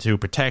expected to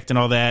protect, and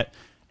all that.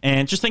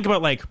 And just think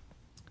about like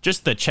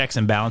just the checks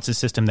and balances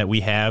system that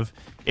we have.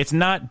 It's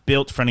not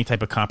built for any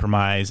type of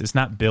compromise. It's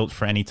not built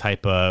for any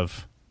type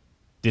of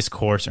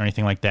discourse or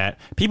anything like that.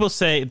 People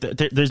say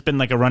there's been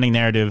like a running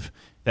narrative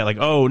that like,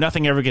 oh,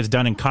 nothing ever gets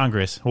done in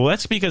Congress. Well,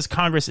 that's because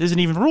Congress isn't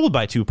even ruled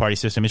by a two-party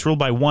system. It's ruled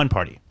by one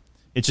party.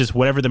 It's just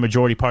whatever the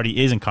majority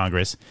party is in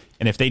Congress.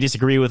 And if they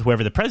disagree with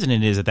whoever the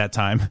president is at that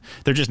time,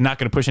 they're just not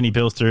going to push any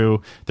bills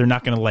through. They're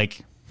not going to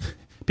like...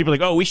 People are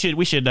like, oh, we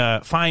should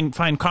fine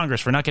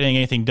Congress for not getting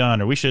anything done,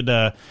 or we should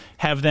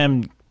have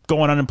them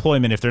go on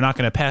unemployment if they're not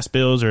going to pass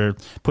bills or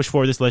push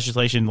forward this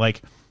legislation.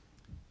 Like,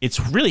 it's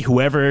really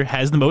whoever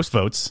has the most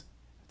votes.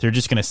 They're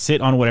just going to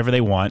sit on whatever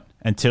they want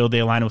until they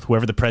align with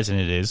whoever the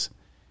president is.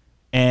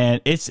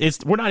 And it's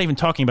we're not even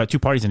talking about two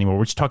parties anymore.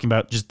 We're just talking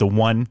about just the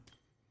one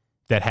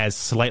that has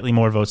slightly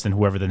more votes than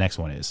whoever the next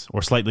one is,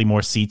 or slightly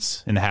more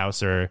seats in the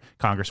House or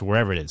Congress or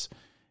wherever it is.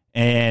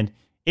 And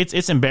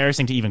it's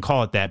embarrassing to even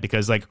call it that,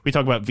 because like we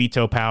talk about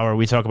veto power,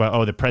 we talk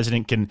about, the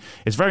president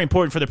it's very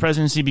important for the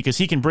presidency because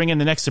he can bring in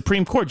the next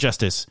Supreme Court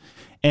justice.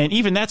 And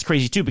even that's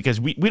crazy too,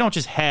 because we don't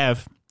just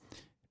have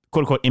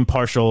quote unquote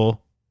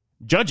impartial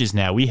judges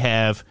now. We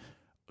have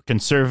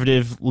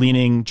conservative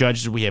leaning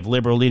judges, we have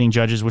liberal leaning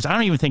judges, which I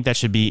don't even think that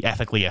should be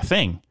ethically a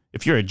thing.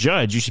 If you're a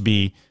judge, you should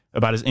be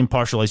about as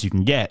impartial as you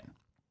can get.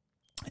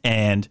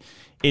 And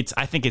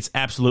I think it's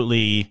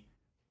absolutely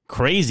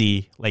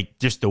crazy, like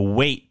just the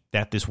weight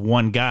that this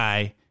one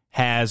guy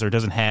has or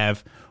doesn't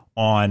have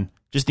on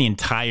just the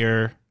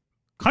entire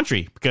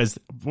country. Because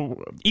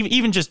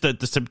even just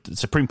the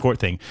Supreme Court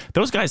thing,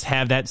 those guys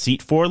have that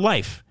seat for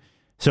life.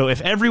 So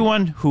if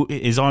everyone who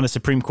is on a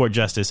Supreme Court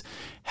justice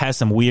has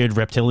some weird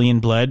reptilian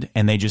blood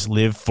and they just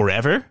live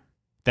forever,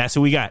 that's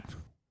who we got.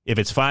 If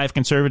it's 5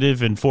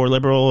 conservative and 4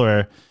 liberal,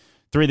 or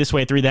 3 this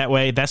way, 3 that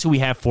way, that's who we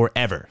have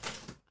forever.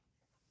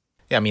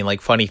 Yeah, I mean,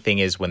 like, funny thing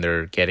is when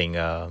they're getting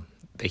the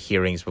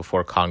hearings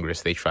before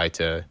Congress, they try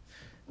to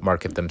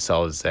market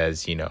themselves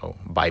as,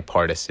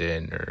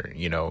 bipartisan or,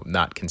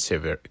 not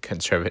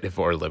conservative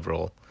or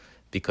liberal,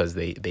 because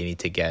they need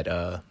to get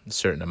a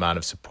certain amount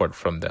of support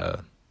from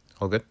the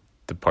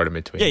part in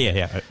between.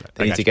 Yeah.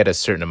 They need to get a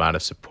certain amount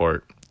of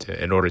support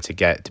in order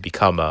to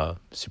become a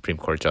Supreme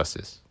Court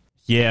justice.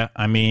 Yeah,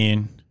 I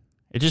mean,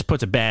 it just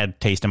puts a bad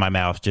taste in my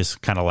mouth,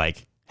 just kind of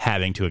like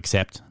having to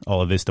accept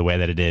all of this the way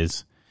that it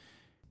is.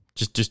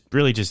 Just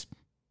really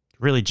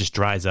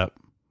dries up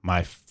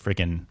my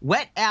freaking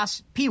wet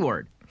ass P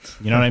word.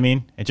 You know what I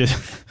mean? It just.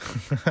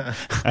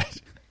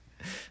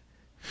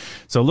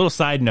 So, a little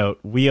side note: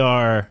 we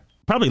are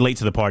probably late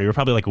to the party. We're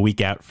probably like a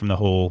week out from the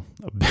whole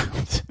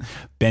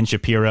Ben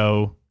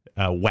Shapiro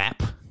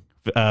WAP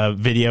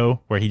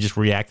video where he just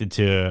reacted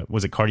to,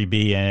 was it Cardi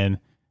B and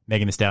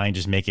Megan Thee Stallion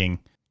just making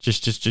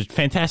just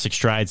fantastic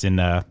strides in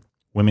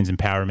women's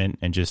empowerment,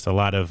 and just a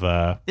lot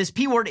of this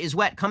P word is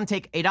wet. Come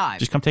take a dive.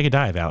 Just come take a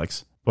dive,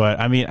 Alex. But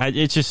I mean,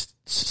 it's just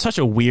such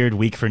a weird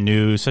week for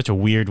news, such a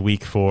weird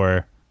week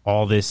for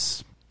all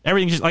this.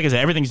 Everything, just like I said,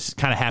 everything's just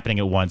kind of happening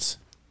at once.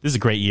 This is a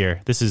great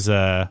year. This is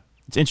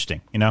it's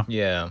interesting,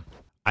 Yeah.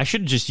 I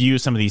should just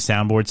use some of these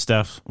soundboard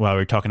stuff while we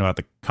were talking about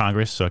the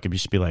Congress, so I could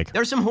just be like,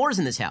 there's some whores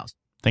in this house.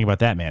 Think about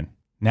that, man.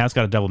 Now it's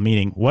got a double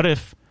meaning. What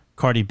if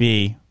Cardi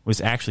B was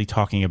actually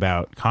talking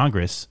about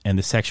Congress and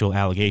the sexual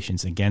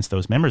allegations against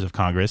those members of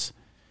Congress?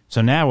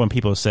 So now when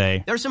people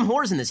say there's some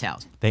whores in this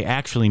house, they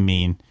actually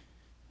mean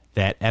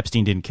that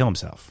Epstein didn't kill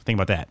himself. Think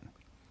about that.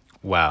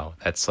 Wow,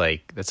 that's a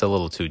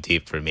little too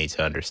deep for me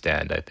to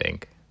understand, I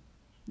think.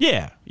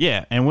 Yeah.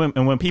 And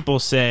when people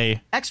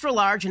say extra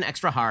large and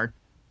extra hard,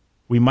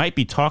 we might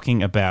be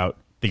talking about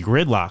the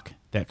gridlock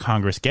that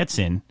Congress gets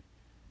in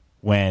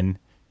when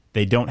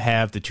they don't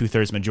have the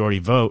 2/3 majority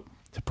vote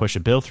to push a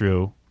bill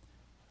through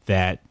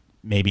that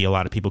maybe a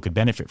lot of people could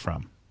benefit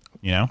from,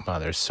 Wow,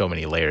 there's so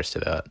many layers to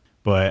that.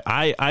 But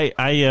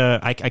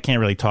I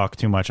can't really talk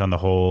too much on the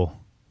whole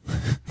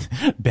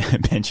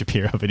Ben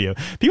Shapiro video.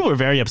 People were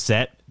very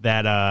upset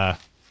that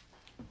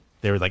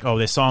they were like, "Oh,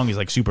 this song is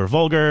like super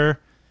vulgar,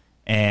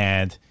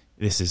 and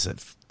this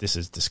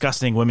is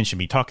disgusting. Women should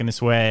be talking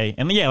this way."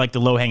 And yeah, like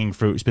the low hanging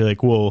fruit is be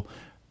like, "Well,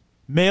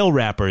 male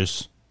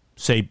rappers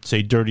say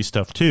dirty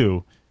stuff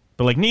too,"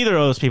 but like neither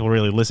of those people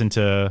really listen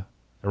to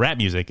rap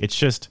music. It's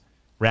just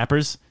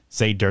rappers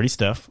say dirty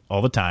stuff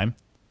all the time.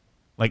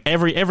 Like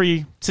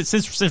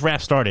since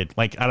rap started,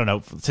 like I don't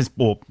know,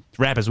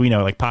 rap as we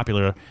know, like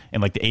popular in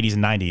like the 80s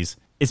and 90s,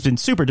 it's been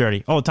super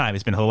dirty all the time.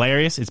 It's been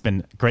hilarious. It's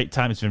been a great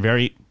time. It's been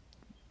very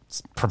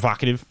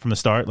provocative from the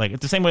start. Like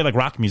it's the same way like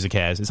rock music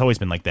has. It's always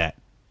been like that.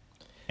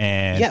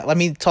 And yeah, I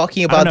mean,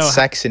 talking about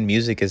sex in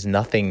music is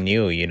nothing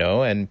new,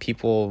 and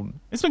people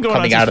it's been going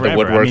coming on out of the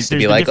forever. woodworks to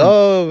be like,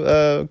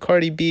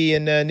 Cardi B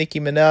and Nicki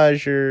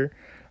Minaj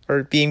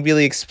are being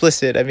really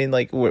explicit. I mean,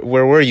 like,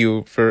 where were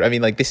you for? I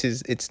mean, like,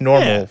 it's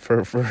normal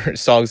for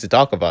songs to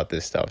talk about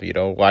this stuff.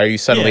 Why are you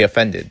suddenly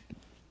offended?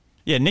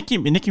 Yeah, Nicki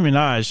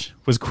Minaj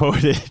was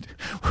quoted.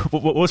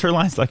 What was her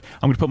lines? Like,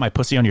 "I'm going to put my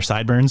pussy on your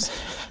sideburns."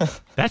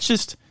 That's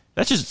just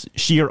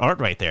sheer art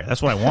right there.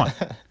 That's what I want.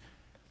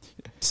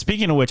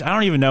 Speaking of which, I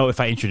don't even know if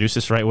I introduced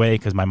this the right way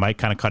because my mic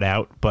kind of cut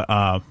out. But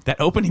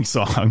that opening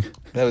song,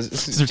 that was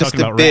just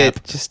a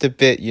bit,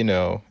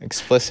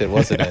 explicit,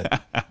 wasn't it?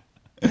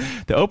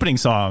 The opening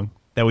song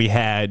that we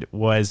had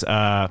was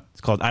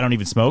it's called "I Don't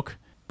Even Smoke"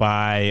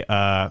 by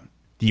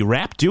the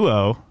rap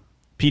duo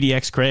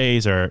PDX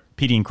Craze, or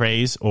PD and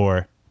Craze,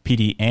 or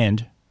PD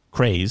and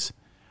Craze.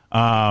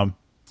 I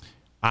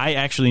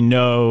actually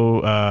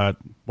know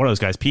one of those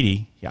guys,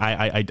 PD.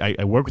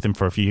 I worked with him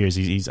for a few years.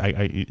 He's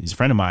a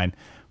friend of mine,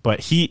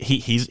 but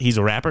he's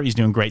a rapper. He's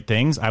doing great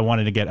things. I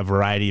wanted to get a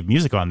variety of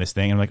music on this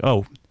thing. And I'm like,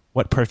 oh,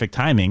 what perfect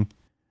timing!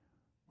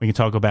 We can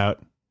talk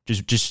about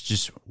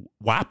just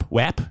WAP,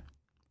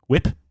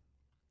 whip,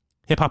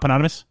 Hip Hop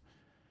Anonymous.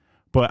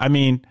 But I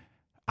mean,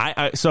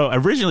 so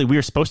originally we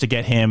were supposed to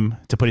get him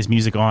to put his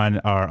music on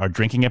our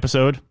drinking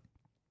episode,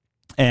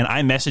 And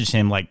I messaged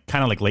him like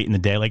kind of like late in the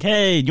day, like,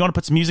 hey, do you want to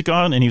put some music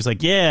on? And he was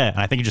like, yeah. And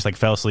I think he just like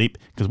fell asleep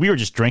because we were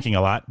just drinking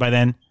a lot by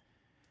then.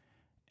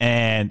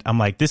 And I'm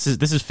like, this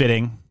is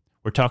fitting.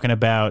 We're talking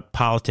about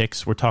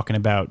politics. We're talking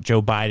about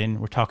Joe Biden.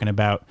 We're talking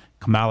about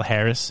Kamala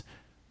Harris.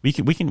 We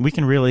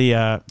can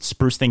really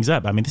spruce things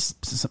up. I mean,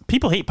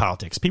 people hate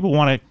politics. People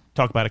want to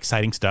talk about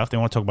exciting stuff. They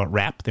want to talk about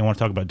rap. They want to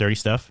talk about dirty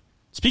stuff.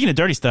 Speaking of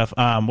dirty stuff,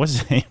 what's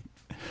his name?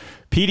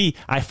 Petey.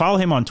 I follow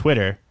him on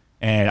Twitter,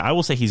 and I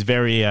will say he's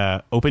very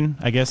open,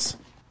 I guess,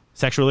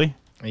 sexually.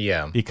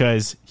 Yeah.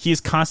 Because he is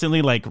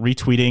constantly like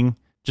retweeting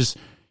just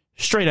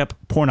straight up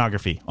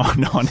pornography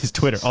on his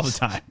Twitter all the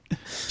time.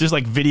 Just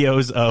like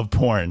videos of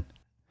porn.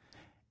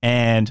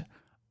 And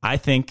I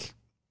think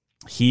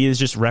he is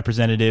just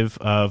representative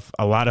of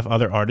a lot of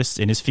other artists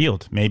in his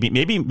field.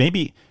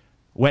 Maybe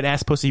Wet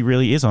Ass Pussy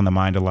really is on the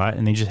mind a lot,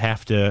 and they just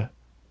have to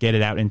get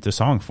it out into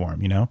song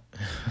form, you know?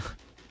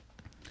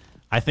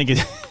 I think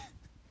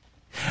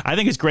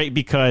it's great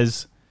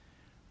because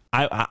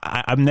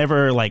I'm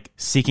never like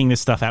seeking this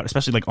stuff out,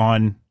 especially like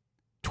on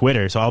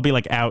Twitter. So I'll be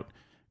like out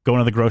going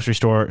to the grocery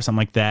store or something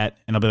like that,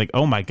 and I'll be like,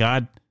 oh my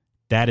God,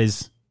 that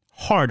is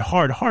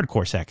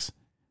hardcore sex.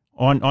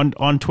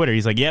 On Twitter,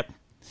 he's like, yep,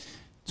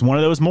 it's one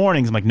of those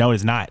mornings. I'm like, no,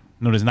 it's not.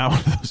 No, it's not one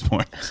of those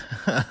mornings.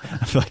 I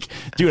feel like,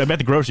 dude, I'm at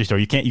the grocery store.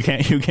 You can't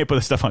put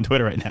this stuff on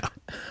Twitter right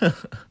now.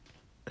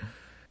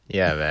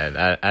 Yeah, man.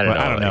 I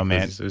don't know,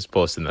 man. Who's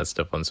posting that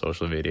stuff on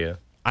social media?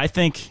 I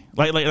think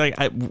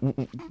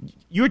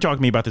you were talking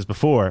to me about this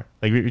before.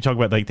 Like we were talking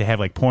about like they have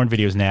like porn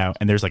videos now,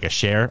 and there's like a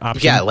share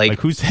option. Yeah, like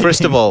who's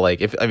first of all,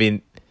 like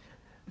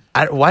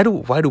why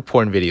do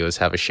porn videos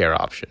have a share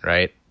option,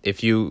 right?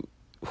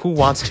 Who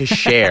wants to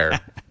share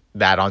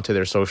that onto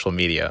their social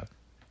media?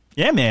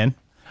 Yeah, man.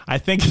 I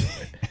think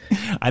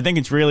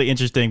it's really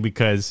interesting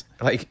because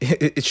like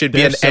it should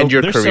be an end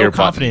your career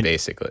button,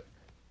 basically.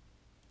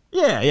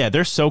 Yeah,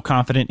 they're so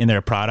confident in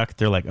their product.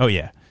 They're like, oh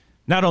yeah,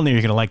 not only are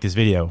you going to like this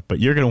video, but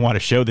you're going to want to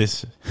show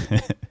this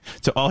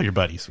to all your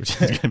buddies, which is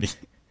going to be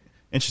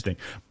interesting.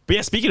 But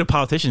yeah, speaking of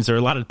politicians, there are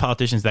a lot of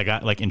politicians that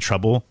got like in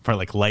trouble for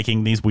like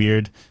liking these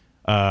weird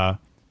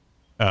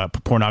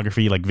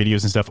pornography like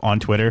videos and stuff on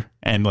Twitter.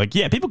 And like,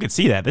 yeah, people could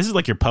see that. This is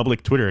like your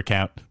public Twitter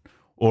account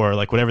or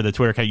like whatever the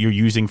Twitter account you're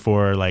using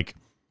for like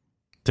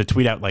to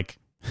tweet out like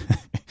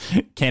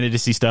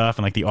candidacy stuff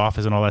and like the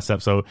office and all that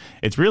stuff. So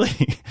it's really,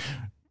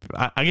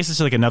 I guess it's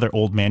like another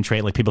old man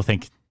trait. Like people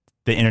think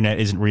the internet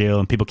isn't real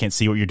and people can't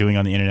see what you're doing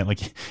on the internet.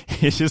 Like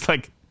it's just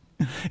like,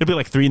 it'll be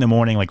like 3 a.m.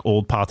 like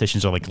old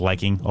politicians are like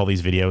liking all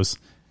these videos.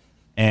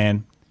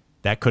 And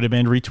that could have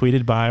been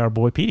retweeted by our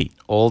boy Petey.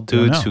 Old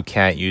dudes who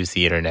can't use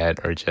the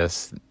internet are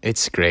just,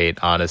 it's great,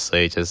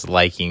 honestly. Just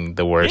liking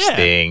the worst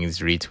things,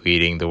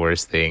 retweeting the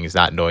worst things,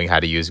 not knowing how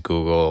to use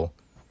Google,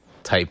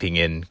 typing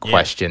in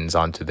questions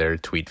onto their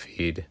tweet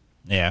feed.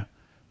 Yeah.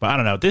 But I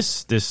don't know.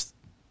 This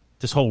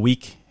whole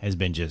week has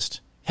been just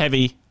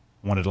heavy.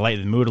 Wanted to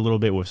lighten the mood a little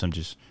bit with some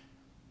just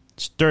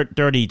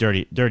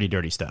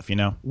dirty stuff, you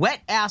know? Wet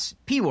ass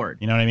P word.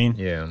 You know what I mean?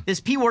 Yeah. This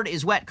P word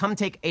is wet. Come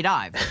take a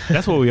dive.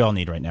 That's what we all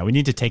need right now. We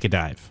need to take a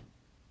dive.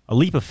 A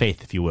leap of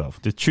faith, if you will.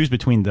 To choose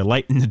between the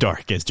light and the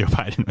dark, as Joe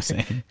Biden was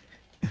saying.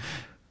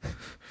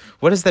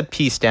 What does that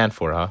P stand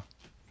for, huh?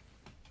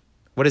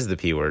 What is the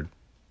P word?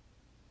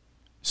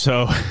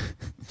 So,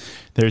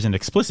 there's an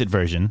explicit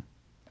version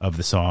of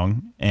the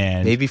song,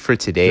 and maybe for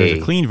today,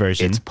 there's a clean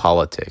version. It's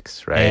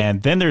politics, right?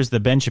 And then there's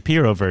the Ben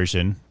Shapiro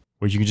version,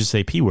 where you can just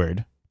say P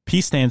word. P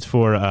stands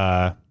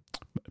for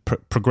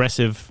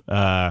progressive,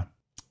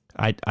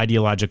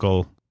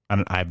 ideological.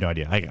 I have no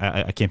idea.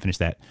 I can't finish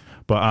that.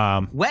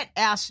 But wet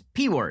ass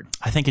P word.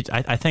 I think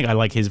I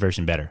like his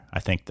version better. I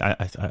think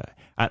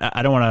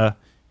I don't want to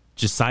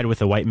just side with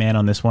the white man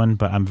on this one,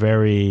 but I'm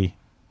very.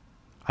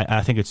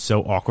 I think it's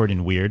so awkward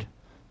and weird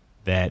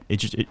that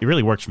it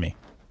really works for me.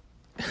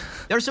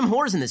 There's some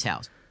whores in this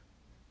house.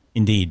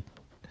 Indeed.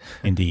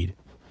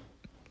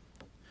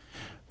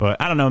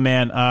 But I don't know,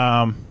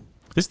 man.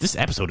 This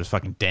episode is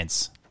fucking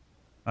dense.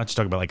 Not just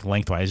talking about like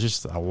lengthwise,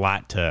 just a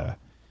lot to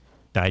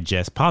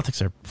digest.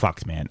 Politics are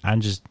fucked, man.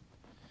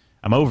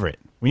 I'm over it.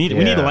 We need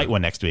a light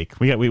one next week.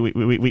 We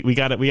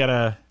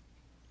gotta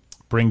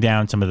bring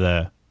down some of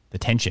the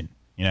tension,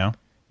 you know?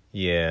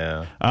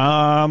 Yeah.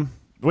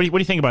 What do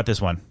you think about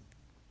this one?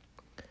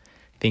 I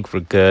think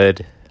we're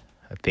good.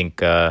 I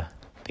think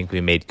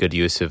we made good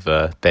use of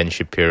Ben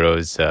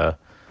Shapiro's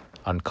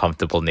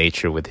uncomfortable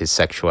nature with his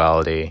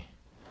sexuality.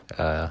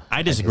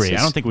 I disagree.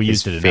 I don't think we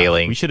used it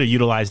enough. We should have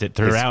utilized it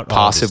throughout.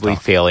 Possibly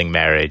failing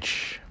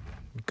marriage.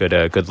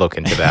 Good look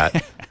into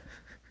that.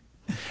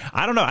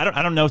 I don't know.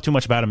 I don't know too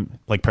much about him,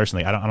 like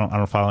personally. I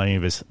don't follow any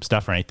of his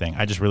stuff or anything.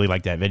 I just really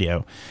like that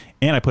video,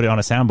 and I put it on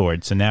a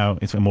soundboard, so now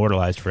it's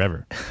immortalized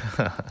forever.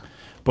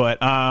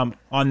 But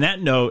on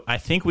that note, I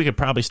think we could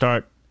probably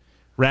start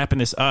wrapping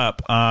this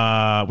up.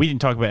 We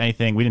didn't talk about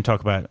anything. We didn't talk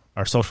about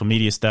our social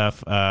media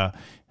stuff.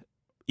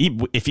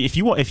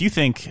 If you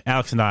think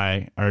Alex and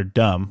I are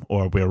dumb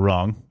or we're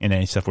wrong in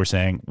any stuff we're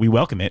saying, we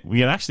welcome it.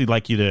 We'd actually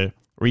like you to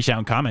reach out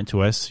and comment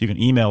to us. You can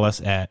email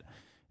us at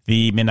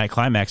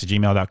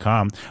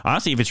themidnightclimax@gmail.com.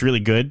 Honestly, if it's really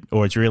good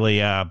or it's really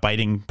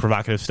biting,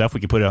 provocative stuff, we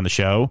can put it on the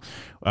show.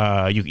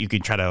 You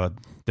can try to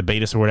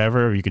debate us or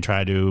whatever. Or you can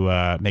try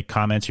to make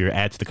comments or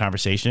add to the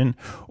conversation.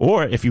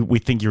 Or if we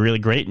think you're really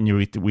great and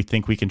we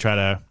think we can try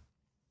to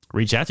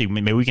reach out to you,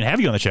 maybe we can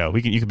have you on the show.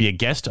 You could be a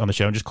guest on the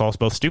show and just call us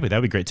both stupid. That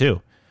would be great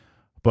too.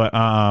 But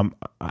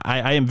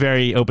I am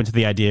very open to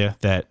the idea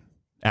that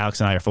Alex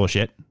and I are full of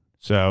shit.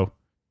 So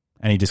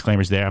any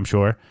disclaimers there, I'm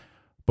sure.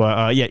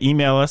 But yeah,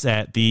 email us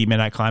at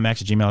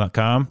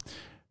themidnightclimax@gmail.com.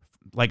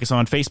 Like us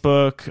on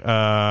Facebook.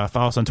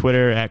 Follow us on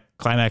Twitter at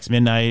Climax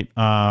Midnight.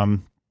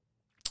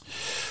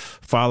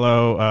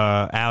 Follow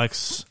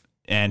Alex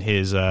and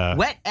his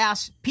Wet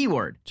ass P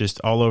word. just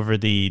all over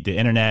the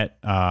internet.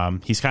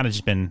 He's kind of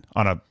just been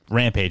on a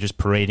rampage, just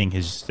parading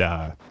his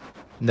No,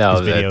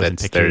 his videos and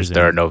pictures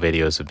there are no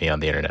videos of me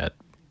on the internet.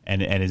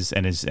 and his No,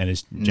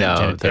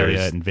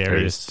 genitalia and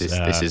various.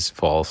 This is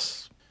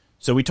false.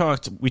 So we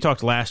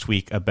talked last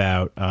week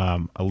about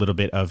a little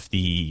bit of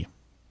the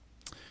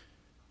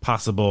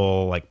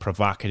possible like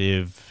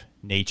provocative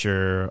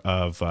nature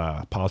of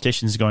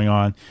politicians going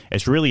on.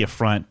 It's really a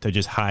front to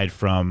just hide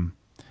from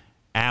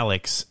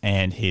Alex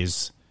and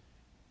his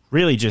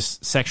really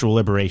just sexual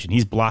liberation.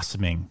 He's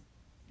blossoming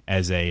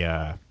as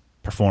a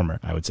performer,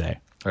 I would say.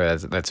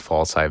 That's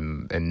false.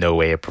 I'm in no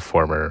way a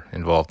performer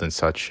involved in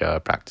such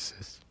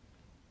practices.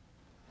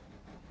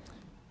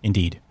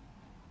 Indeed.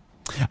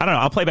 I don't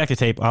know. I'll play back the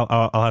tape.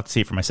 I'll have to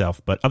see it for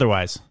myself. But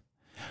otherwise,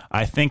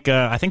 I think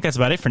that's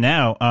about it for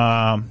now.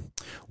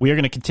 We are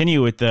going to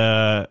continue with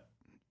the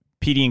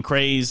Petey and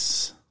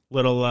Craze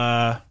little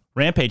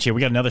rampage here.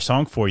 We got another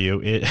song for you.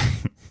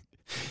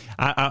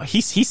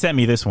 He sent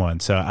me this one,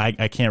 so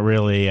I can't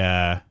really.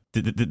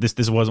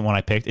 This wasn't one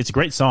I picked. It's a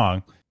great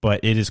song, but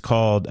it is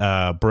called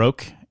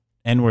 "Broke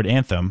N-Word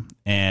Anthem,"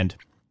 and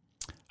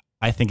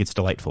I think it's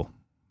delightful.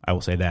 I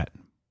will say that.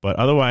 But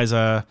otherwise,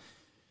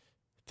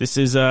 this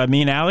is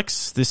me and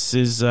Alex. This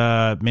is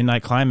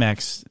Midnight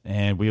Climax,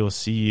 and we will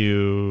see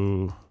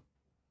you.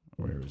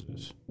 Where is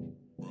this?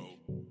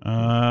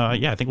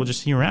 Yeah, I think we'll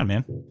just see you around,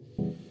 man.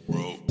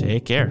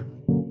 Take care.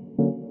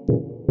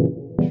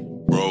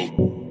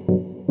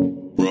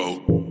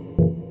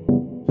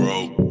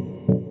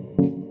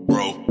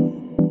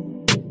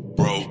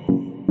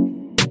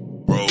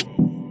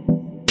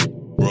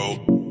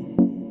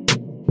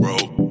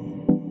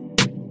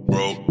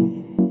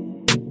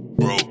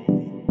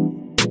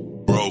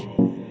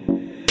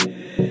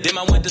 Then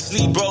I went to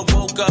sleep broke,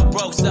 woke up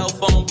broke, cell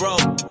phone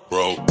broke.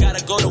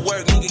 Gotta go to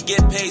work, nigga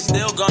get paid,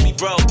 still gonna be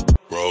broke.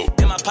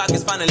 In my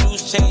pockets finding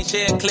loose change,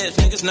 hair clips,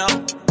 niggas know.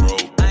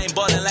 I ain't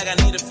ballin' like I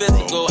need a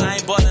physical. I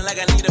ain't ballin' like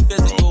I need a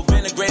physical.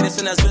 Been the greatest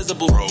and that's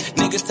visible.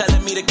 Niggas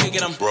telling me to kick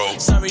it, I'm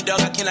sorry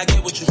dog, I cannot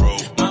get with you.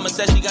 Mama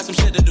said she got some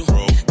shit to do.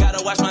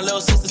 Gotta watch my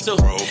little sister too.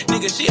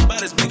 Nigga, she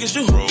about as big as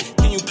you.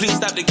 Can you please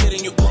stop the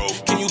kidding you?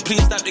 Can you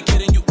please stop the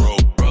kidding you?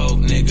 Broke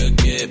nigga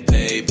get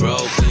paid,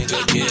 broke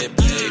nigga get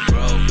paid,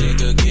 broke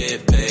nigga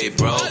get paid,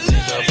 broke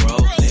nigga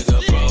broke nigga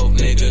broke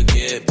nigga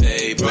get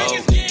paid,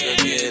 broke nigga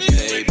get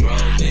paid,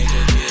 broke nigga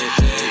get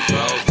paid,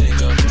 broke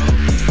nigga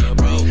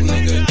broke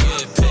nigga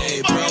get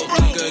paid, broke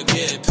nigga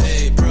get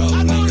paid, broke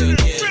nigga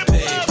get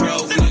paid,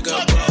 broke nigga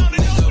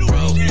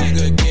broke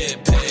nigga get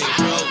paid,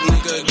 broke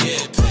nigga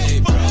get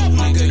paid, broke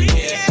nigga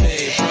get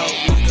paid, broke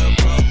nigga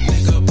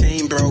broke.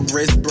 Chain broke,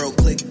 wrist broke,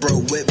 click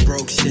broke, whip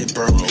broke, shit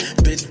broke.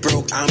 Bitch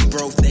broke, I'm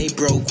broke, they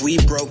broke, we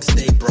broke,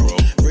 stay broke.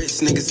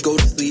 Rich niggas go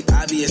to sleep,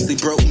 obviously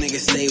broke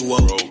niggas stay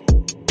woke.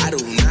 I do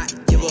not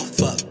give a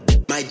fuck,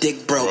 my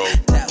dick broke.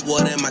 That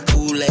water in my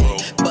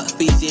Kool-Aid, but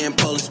Fiji and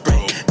Poland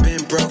Spring.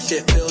 Been broke,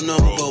 shit feel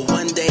normal, but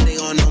one day they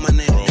gon' know my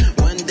name.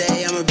 One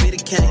day I'ma be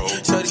the king.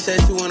 Shorty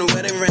said she want a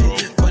wedding ring.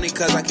 Funny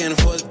cause I can't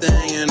afford a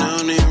thing, and I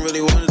don't even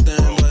really want a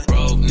thing, but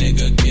broke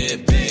nigga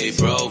get paid,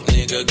 broke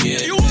nigga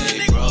get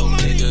paid.